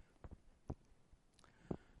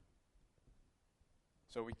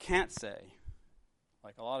 So we can't say,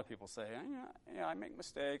 like a lot of people say, I make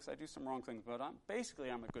mistakes, I do some wrong things, but I'm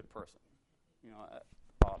a good person. At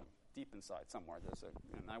bottom, deep inside somewhere,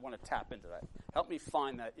 and I want to tap into that. Help me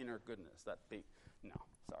find that inner goodness, no,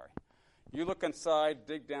 sorry. You look inside,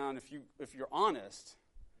 dig down. If you're honest,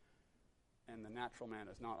 and the natural man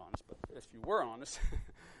is not honest, but if you were honest,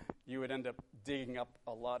 you would end up digging up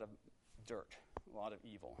a lot of dirt, a lot of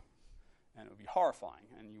evil. And it would be horrifying,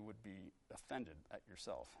 and you would be offended at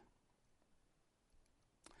yourself.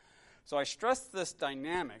 So I stress this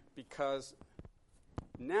dynamic because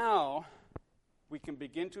now we can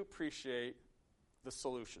begin to appreciate the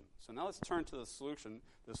solution. So now let's turn to the solution.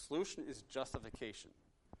 The solution is justification.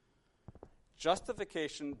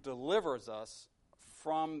 Justification delivers us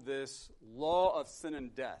from this law of sin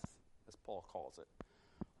and death, as Paul calls it,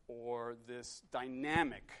 or this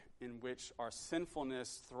dynamic in which our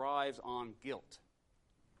sinfulness thrives on guilt.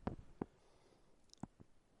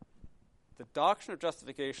 The doctrine of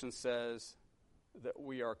justification says that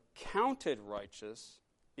we are counted righteous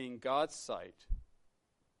in God's sight.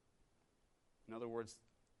 In other words,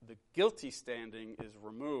 the guilty standing is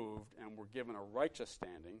removed and we're given a righteous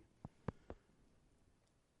standing.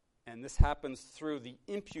 And this happens through the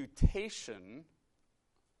imputation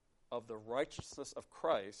of the righteousness of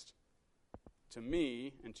Christ to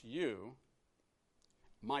me and to you,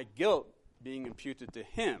 my guilt being imputed to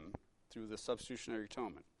him through the substitutionary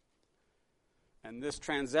atonement. And this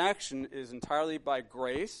transaction is entirely by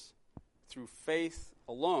grace, through faith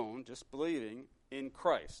alone, just believing in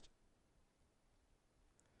Christ.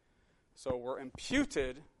 So we're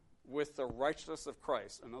imputed with the righteousness of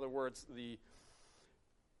Christ. In other words, the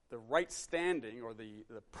right standing or the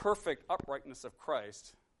perfect uprightness of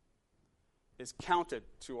Christ is counted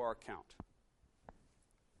to our account.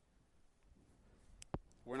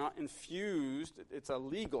 We're not infused. It's a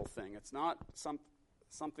legal thing. It's not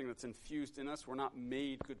something that's infused in us. We're not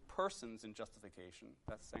made good persons in justification.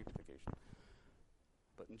 That's sanctification.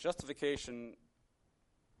 But in justification,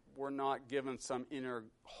 we're not given some inner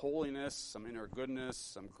holiness, some inner goodness,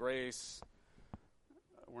 some grace.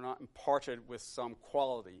 We're not imparted with some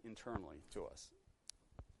quality internally to us.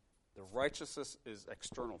 The righteousness is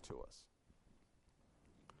external to us.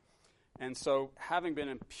 And so, having been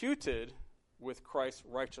imputed with Christ's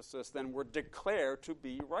righteousness, then we're declared to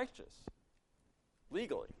be righteous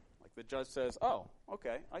legally. Like the judge says, oh,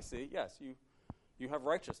 okay, I see, yes, you have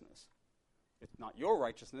righteousness. It's not your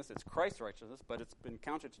righteousness, it's Christ's righteousness, but it's been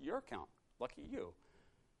counted to your account. Lucky you.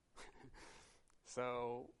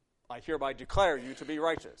 So I hereby declare you to be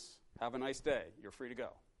righteous. Have a nice day. You're free to go.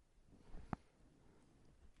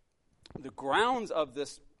 The grounds of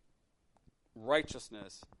this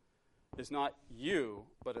righteousness is not you,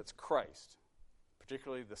 but it's Christ.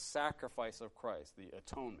 Particularly the sacrifice of Christ, the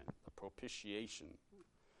atonement, the propitiation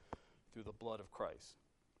through the blood of Christ.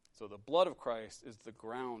 So the blood of Christ is the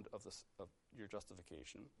ground of your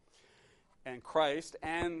justification. And Christ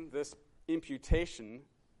and this imputation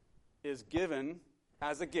is given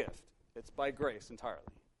as a gift. It's by grace entirely.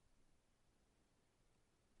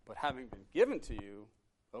 But having been given to you,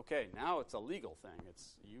 okay, now it's a legal thing.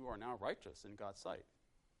 You are now righteous in God's sight.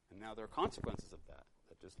 And now there are consequences of that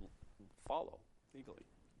just follow legally.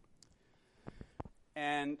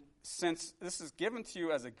 And since this is given to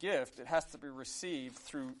you as a gift, it has to be received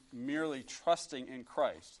through merely trusting in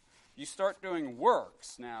Christ. You start doing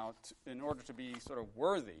works now in order to be sort of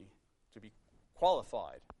worthy, to be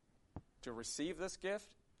qualified to receive this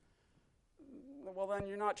gift. Well, then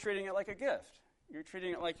you're not treating it like a gift. You're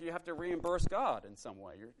treating it like you have to reimburse God in some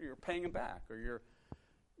way. You're paying him back, or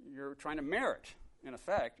you're trying to merit, in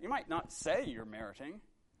effect. You might not say you're meriting,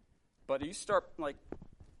 but you start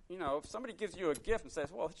if somebody gives you a gift and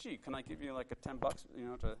says, well, gee, can I give you like a $10,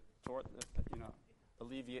 to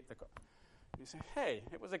alleviate the cost? You say, hey,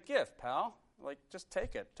 it was a gift, pal. Like, just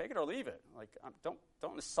take it or leave it. Like, don't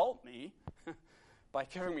insult me by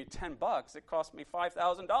giving me $10. It cost me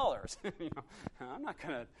 $5,000. I'm not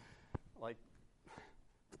gonna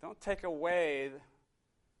don't take away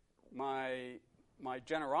my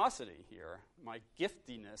generosity here, my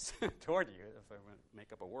giftiness toward you, if I want to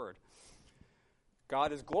make up a word.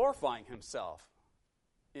 God is glorifying himself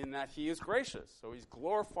in that he is gracious. So he's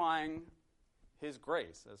glorifying his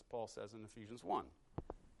grace, as Paul says in Ephesians 1.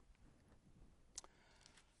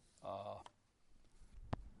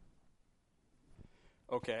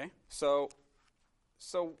 Okay, so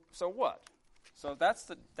what? So that's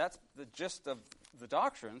the gist of the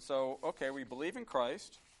doctrine. So, okay, we believe in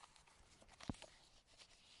Christ,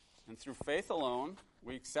 and through faith alone,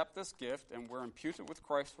 we accept this gift, and we're imputed with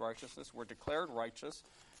Christ's righteousness. We're declared righteous.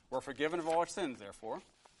 We're forgiven of all our sins, therefore.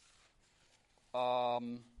 How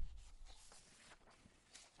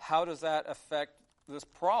does that affect this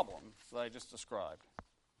problem that I just described?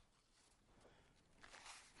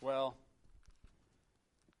 Well,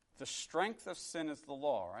 the strength of sin is the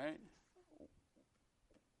law, right?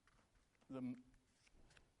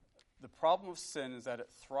 The problem of sin is that it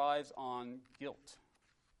thrives on guilt.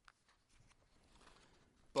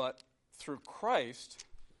 But through Christ,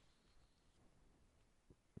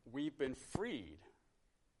 we've been freed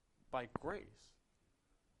by grace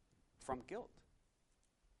from guilt.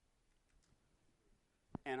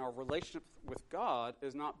 And our relationship with God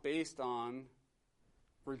is not based on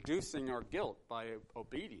reducing our guilt by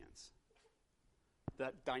obedience.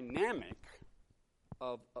 That dynamic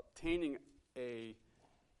of obtaining a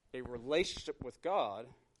relationship with God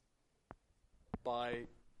by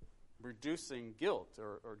reducing guilt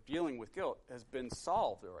or dealing with guilt has been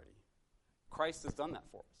solved already. Christ has done that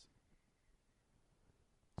for us.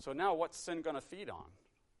 So now what's sin going to feed on?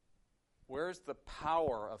 Where's the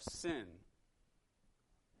power of sin?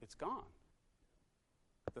 It's gone.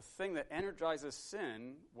 The thing that energizes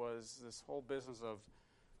sin was this whole business of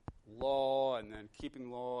law and then keeping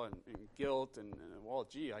law and guilt and well,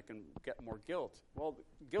 gee, I can get more guilt. Well,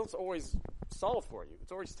 guilt's always solved for you.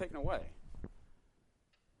 It's always taken away.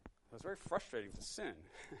 It's very frustrating to sin,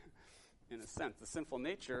 in a sense. The sinful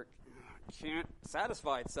nature can't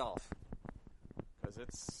satisfy itself because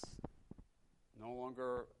it's no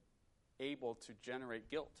longer able to generate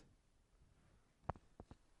guilt.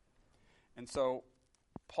 And so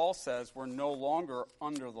Paul says we're no longer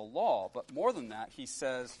under the law, but more than that, he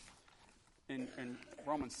says in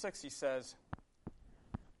Romans 6, he says,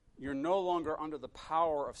 you're no longer under the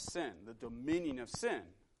power of sin, the dominion of sin,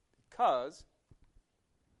 because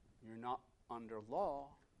you're not under law,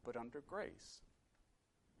 but under grace.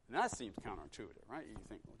 And that seems counterintuitive, right? You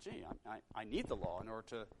think, well, gee, I need the law in order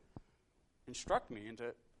to instruct me and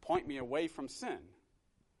to point me away from sin.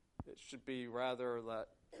 It should be rather that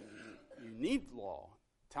you need law.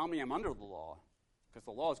 Tell me I'm under the law, because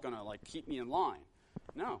the law is going to keep me in line.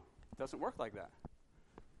 No, it doesn't work like that.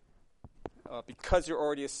 Because you're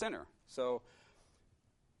already a sinner. So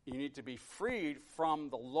you need to be freed from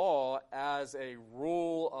the law as a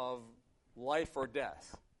rule of life or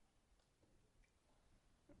death.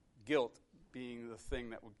 Guilt being the thing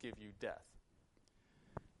that would give you death.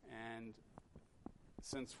 And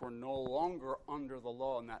since we're no longer under the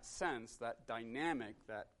law in that sense, that dynamic,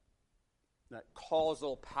 that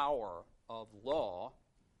causal power of law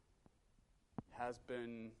has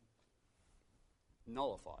been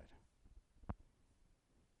nullified.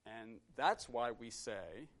 And that's why we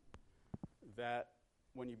say that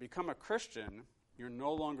when you become a Christian, you're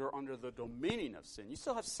no longer under the dominion of sin. You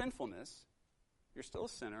still have sinfulness. You're still a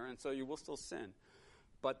sinner, and so you will still sin.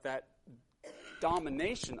 But that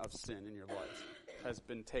domination of sin in your life has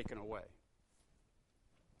been taken away.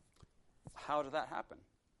 How did that happen?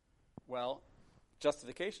 Well,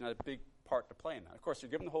 justification had a big part to play in that. Of course,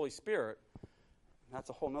 you're given the Holy Spirit, and that's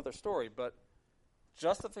a whole other story, but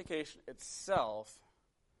justification itself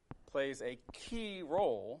plays a key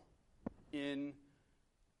role in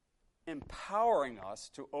empowering us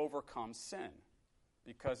to overcome sin,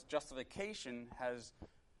 because justification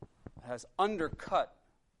has undercut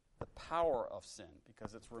the power of sin,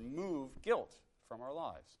 because it's removed guilt from our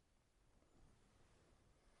lives.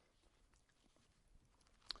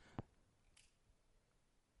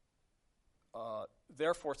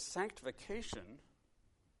 Therefore, sanctification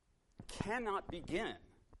cannot begin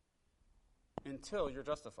until you're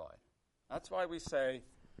justified. That's why we say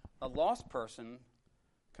a lost person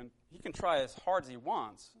can try as hard as he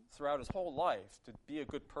wants throughout his whole life to be a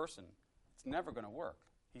good person. It's never going to work.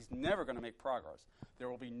 He's never going to make progress.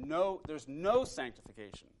 There's no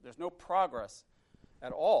sanctification. There's no progress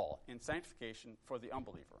at all in sanctification for the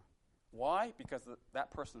unbeliever. Why? Because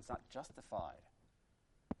that person is not justified.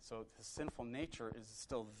 So his sinful nature is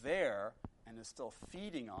still there and is still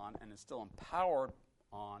feeding on and is still empowered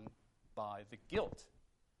on by the guilt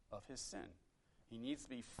of his sin. He needs to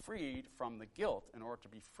be freed from the guilt in order to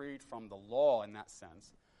be freed from the law in that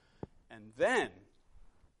sense. And then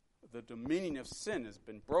the dominion of sin has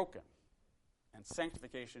been broken, and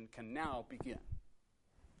sanctification can now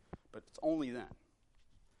but it's only then.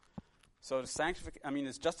 So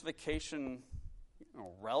is justification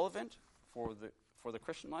relevant for the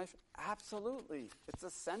Christian life? Absolutely. It's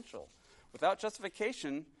essential. Without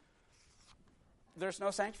justification, there's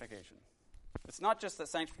no sanctification. It's not just that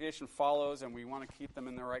sanctification follows and we want to keep them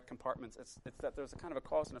in the right compartments. It's that there's a kind of a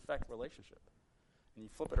cause and effect relationship. And you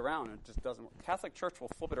flip it around and it just doesn't work. Catholic Church will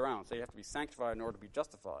flip it around and say you have to be sanctified in order to be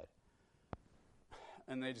justified.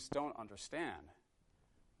 And they just don't understand.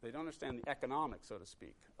 They don't understand the economics, so to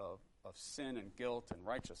speak, of sin and guilt and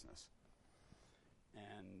righteousness.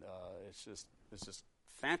 And it's just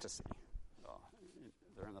fantasy.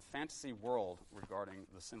 They're in the fantasy world regarding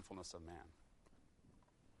the sinfulness of man.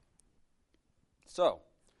 So,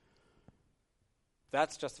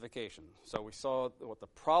 that's justification. So we saw what the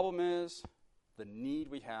problem is, the need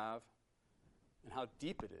we have, and how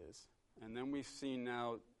deep it is. And then we've seen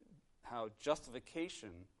now how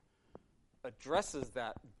justification addresses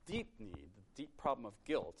that deep need, the deep problem of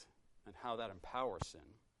guilt, and how that empowers sin.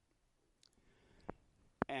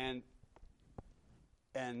 And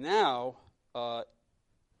now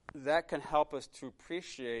that can help us to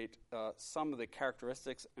appreciate some of the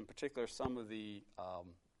characteristics, in particular some of the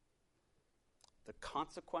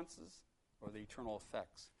consequences or the eternal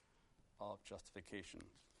effects of justification.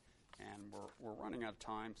 And we're running out of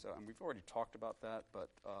time, and we've already talked about that, but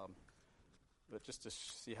just to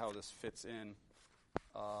see how this fits in.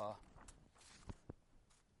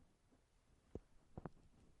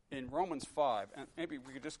 In Romans 5, and maybe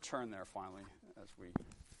we could just turn there finally as we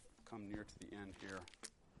come near to the end here.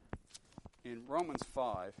 In Romans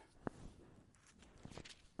 5,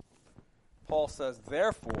 Paul says,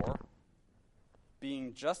 "Therefore,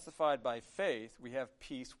 being justified by faith, we have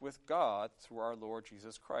peace with God through our Lord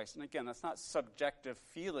Jesus Christ." And again, that's not subjective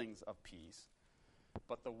feelings of peace,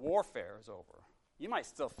 but the warfare is over. You might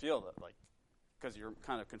still feel that, because you're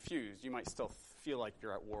kind of confused, you might still feel like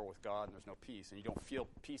you're at war with God and there's no peace, and you don't feel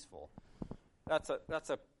peaceful. That's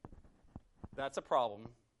a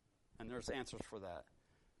problem, and there's answers for that.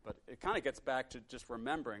 But it kind of gets back to just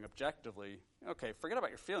remembering objectively, okay, forget about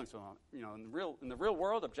your feelings. In the real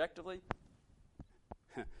world, objectively,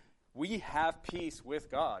 we have peace with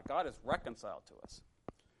God. God is reconciled to us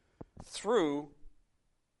through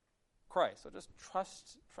Christ. So just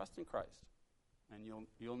trust in Christ, and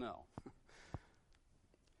you'll know.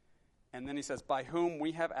 And then he says, by whom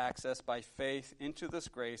we have access by faith into this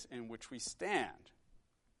grace in which we stand.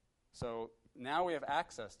 So now we have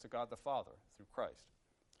access to God the Father through Christ.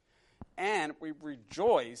 And we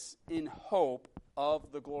rejoice in hope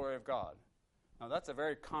of the glory of God. Now that's a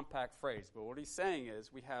very compact phrase, but what he's saying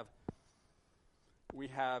is we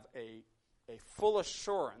have a full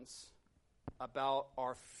assurance about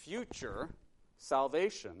our future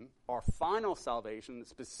salvation, our final salvation,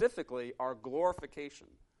 specifically our glorification.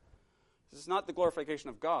 This is not the glorification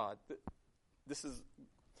of God. This is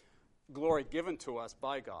glory given to us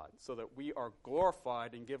by God, so that we are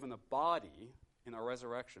glorified and given a body in our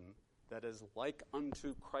resurrection that is like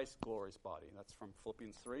unto Christ's glorious body. That's from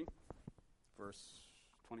Philippians 3, verse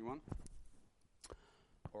 21.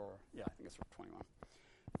 I think it's from 21.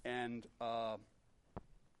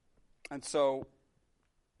 And so,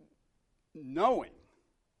 knowing,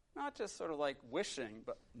 not just sort of like wishing,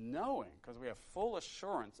 but knowing, because we have full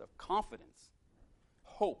assurance of confidence,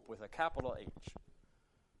 hope with a capital H.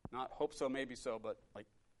 Not hope so, maybe so, but like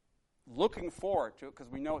looking forward to it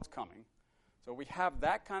because we know it's coming. So we have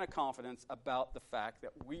that kind of confidence about the fact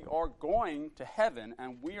that we are going to heaven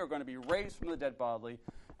and we are going to be raised from the dead bodily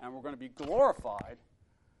and we're going to be glorified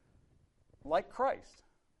like Christ.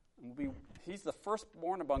 And he's the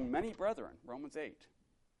firstborn among many brethren, Romans 8.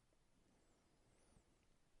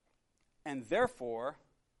 And therefore,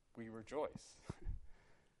 we rejoice.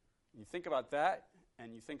 You think about that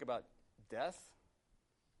and you think about death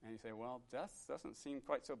and you say, well, death doesn't seem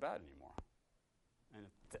quite so bad anymore. And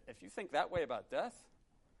if you think that way about death,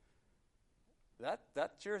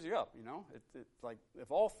 that cheers you up, It's like, if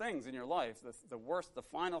all things in your life, the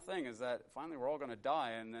final thing is that finally we're all going to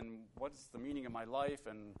die, and then what's the meaning of my life,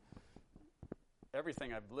 and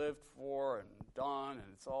everything I've lived for and done, and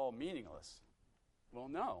it's all meaningless. Well,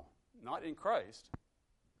 no, not in Christ.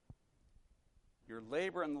 Your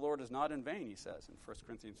labor in the Lord is not in vain, he says in 1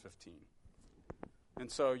 Corinthians 15. And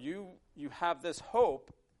so you have this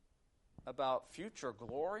hope about future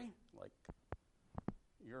glory, like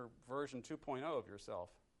your version 2.0 of yourself.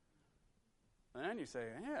 And then you say,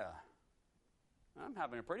 yeah, I'm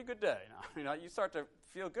having a pretty good day now. You start to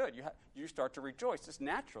feel good. You start to rejoice just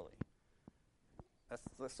naturally.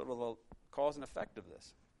 That's sort of the cause and effect of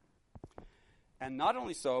this. And not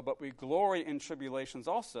only so, but we glory in tribulations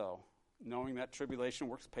also, knowing that tribulation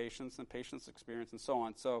works patience, and patience experience, and so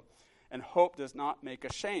on. And hope does not make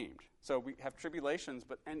ashamed. So we have tribulations,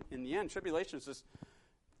 but in the end, tribulations just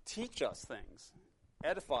teach us things,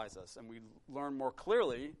 edifies us, and we learn more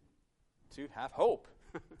clearly to have hope.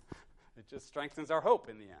 It just strengthens our hope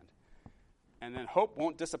in the end. And then hope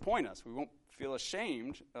won't disappoint us. We won't feel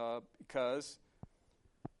ashamed because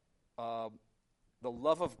the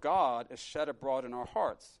love of God is shed abroad in our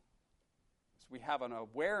hearts. So we have an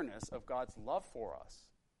awareness of God's love for us,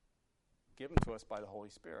 given to us by the Holy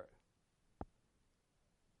Spirit.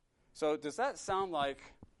 So does that sound like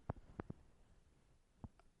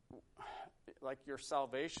your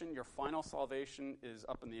salvation, your final salvation is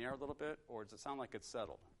up in the air a little bit, or does it sound like it's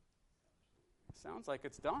settled? It sounds like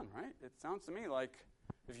it's done, right? It sounds to me like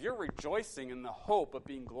if you're rejoicing in the hope of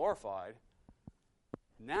being glorified,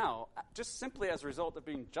 now, just simply as a result of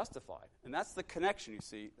being justified, and that's the connection, you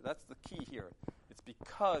see, that's the key here. It's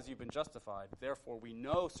because you've been justified, therefore we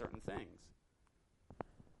know certain things.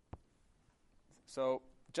 So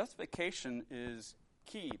justification is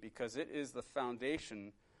key because it is the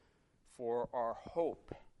foundation for our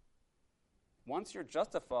hope. Once you're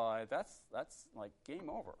justified, that's like game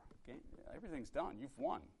over. Everything's done. You've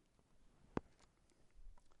won.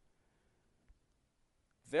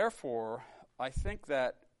 Therefore, I think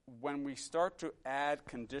that when we start to add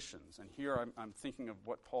conditions, and here I'm thinking of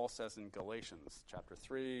what Paul says in Galatians chapter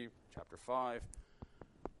 3, chapter 5,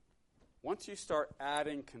 once you start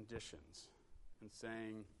adding conditions and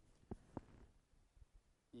saying,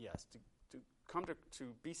 yes, to come to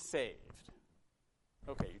be saved.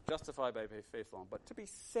 Okay, you're justified by faith alone, but to be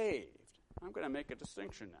saved, I'm going to make a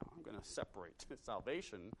distinction now. I'm going to separate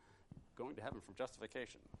salvation, going to heaven, from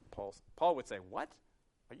justification. Paul would say, what?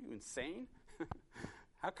 Are you insane?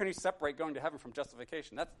 How can you separate going to heaven from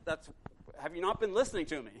justification? That's. Have you not been listening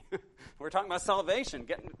to me? We're talking about salvation,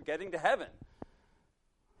 getting to heaven.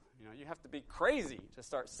 You have to be crazy to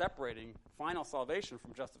start separating final salvation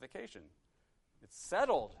from justification. It's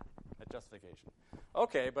settled at justification.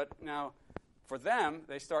 Okay, but now for them,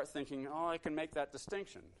 they start thinking, oh, I can make that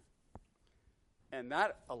distinction. And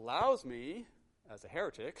that allows me, as a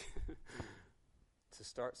heretic, to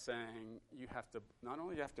start saying you have to, not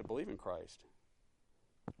only you have to believe in Christ,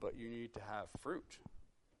 but you need to have fruit.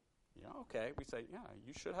 Yeah, okay, we say, yeah,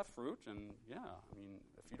 you should have fruit, and yeah, I mean,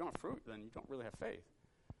 if you don't have fruit, then you don't really have faith.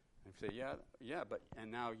 And we say, yeah, but,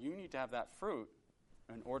 and now you need to have that fruit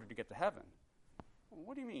in order to get to heaven. Well,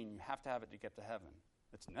 what do you mean you have to have it to get to heaven?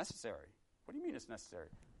 It's necessary. What do you mean it's necessary?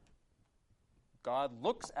 God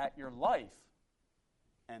looks at your life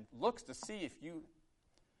and looks to see if you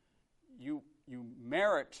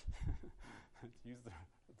merit, use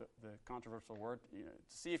the controversial word, to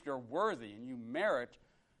see if you're worthy and you merit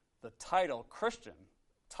the title Christian,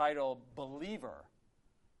 title believer.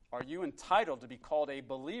 Are you entitled to be called a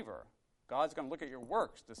believer? God's going to look at your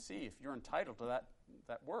works to see if you're entitled to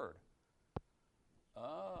that word.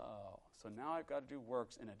 Oh, so now I've got to do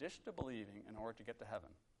works in addition to believing in order to get to heaven.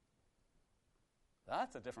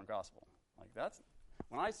 That's a different gospel. Like that's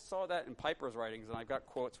when I saw that in Piper's writings, and I've got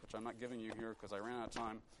quotes which I'm not giving you here because I ran out of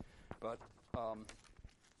time. But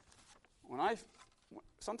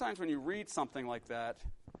sometimes when you read something like that,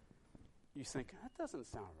 you think that doesn't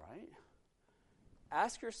sound right.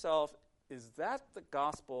 Ask yourself, is that the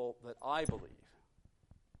gospel that I believe?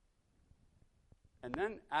 And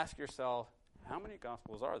then ask yourself, how many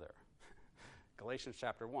gospels are there? Galatians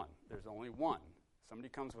chapter 1, there's only one. Somebody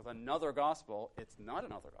comes with another gospel, it's not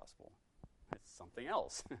another gospel. It's something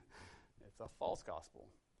else. It's a false gospel.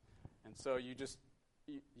 And so you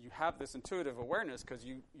have this intuitive awareness because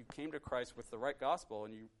you came to Christ with the right gospel,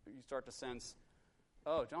 and you start to sense,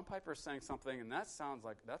 oh, John Piper is saying something, and that sounds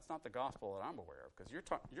like that's not the gospel that I'm aware of, because you're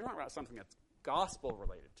talking about something that's gospel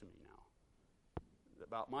related to me now,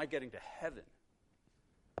 about my getting to heaven.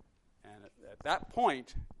 And at that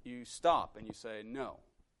point, you stop and you say, no,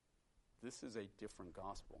 this is a different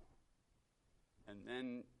gospel. And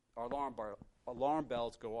then our alarm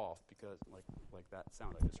bells go off because, like that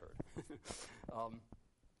sound I just heard,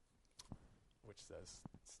 which says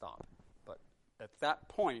stop. But at that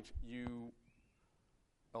point,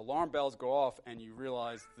 alarm bells go off and you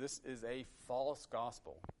realize this is a false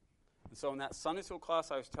gospel. And so in that Sunday school class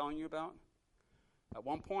I was telling you about, at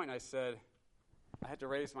one point I had to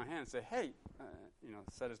raise my hand and say, hey,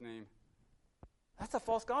 said his name, that's a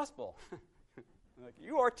false gospel. Like,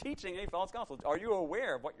 you are teaching a false gospel. Are you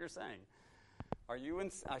aware of what you're saying? Are you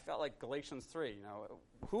I felt like Galatians 3,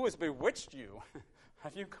 who has bewitched you?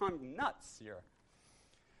 Have you gone nuts here?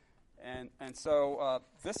 And so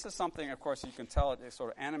this is something, of course, you can tell it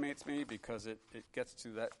sort of animates me because it gets to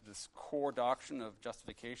this core doctrine of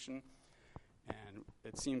justification. And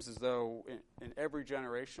it seems as though in every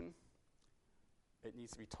generation it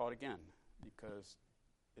needs to be taught again because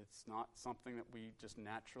it's not something that we just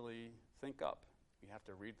naturally think up. We have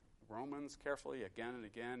to read Romans carefully again and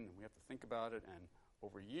again, and we have to think about it, and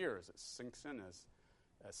over years it sinks in as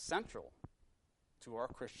central to our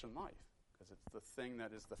Christian life because it's the thing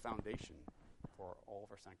that is the foundation for all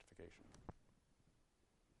of our sanctification.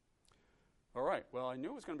 All right, well, I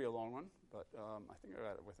knew it was going to be a long one, but I think I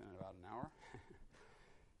got it within about an hour,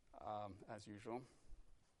 as usual.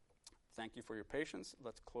 Thank you for your patience.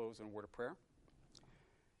 Let's close in a word of prayer.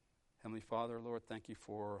 Heavenly Father, Lord, thank you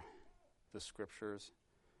for the Scriptures,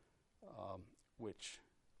 which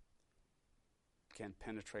can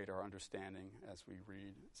penetrate our understanding as we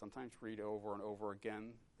sometimes read over and over again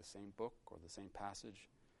the same book or the same passage,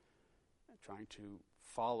 trying to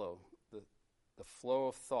follow the flow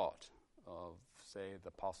of thought of, say, the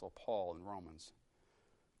Apostle Paul in Romans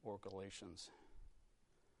or Galatians.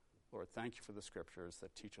 Lord, thank you for the Scriptures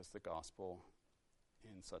that teach us the gospel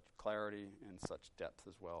in such clarity and such depth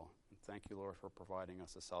as well. And thank you, Lord, for providing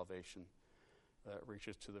us a salvation that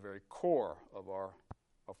reaches to the very core of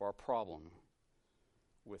our problem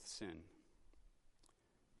with sin.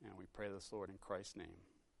 And we pray this, Lord, in Christ's name.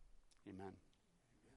 Amen.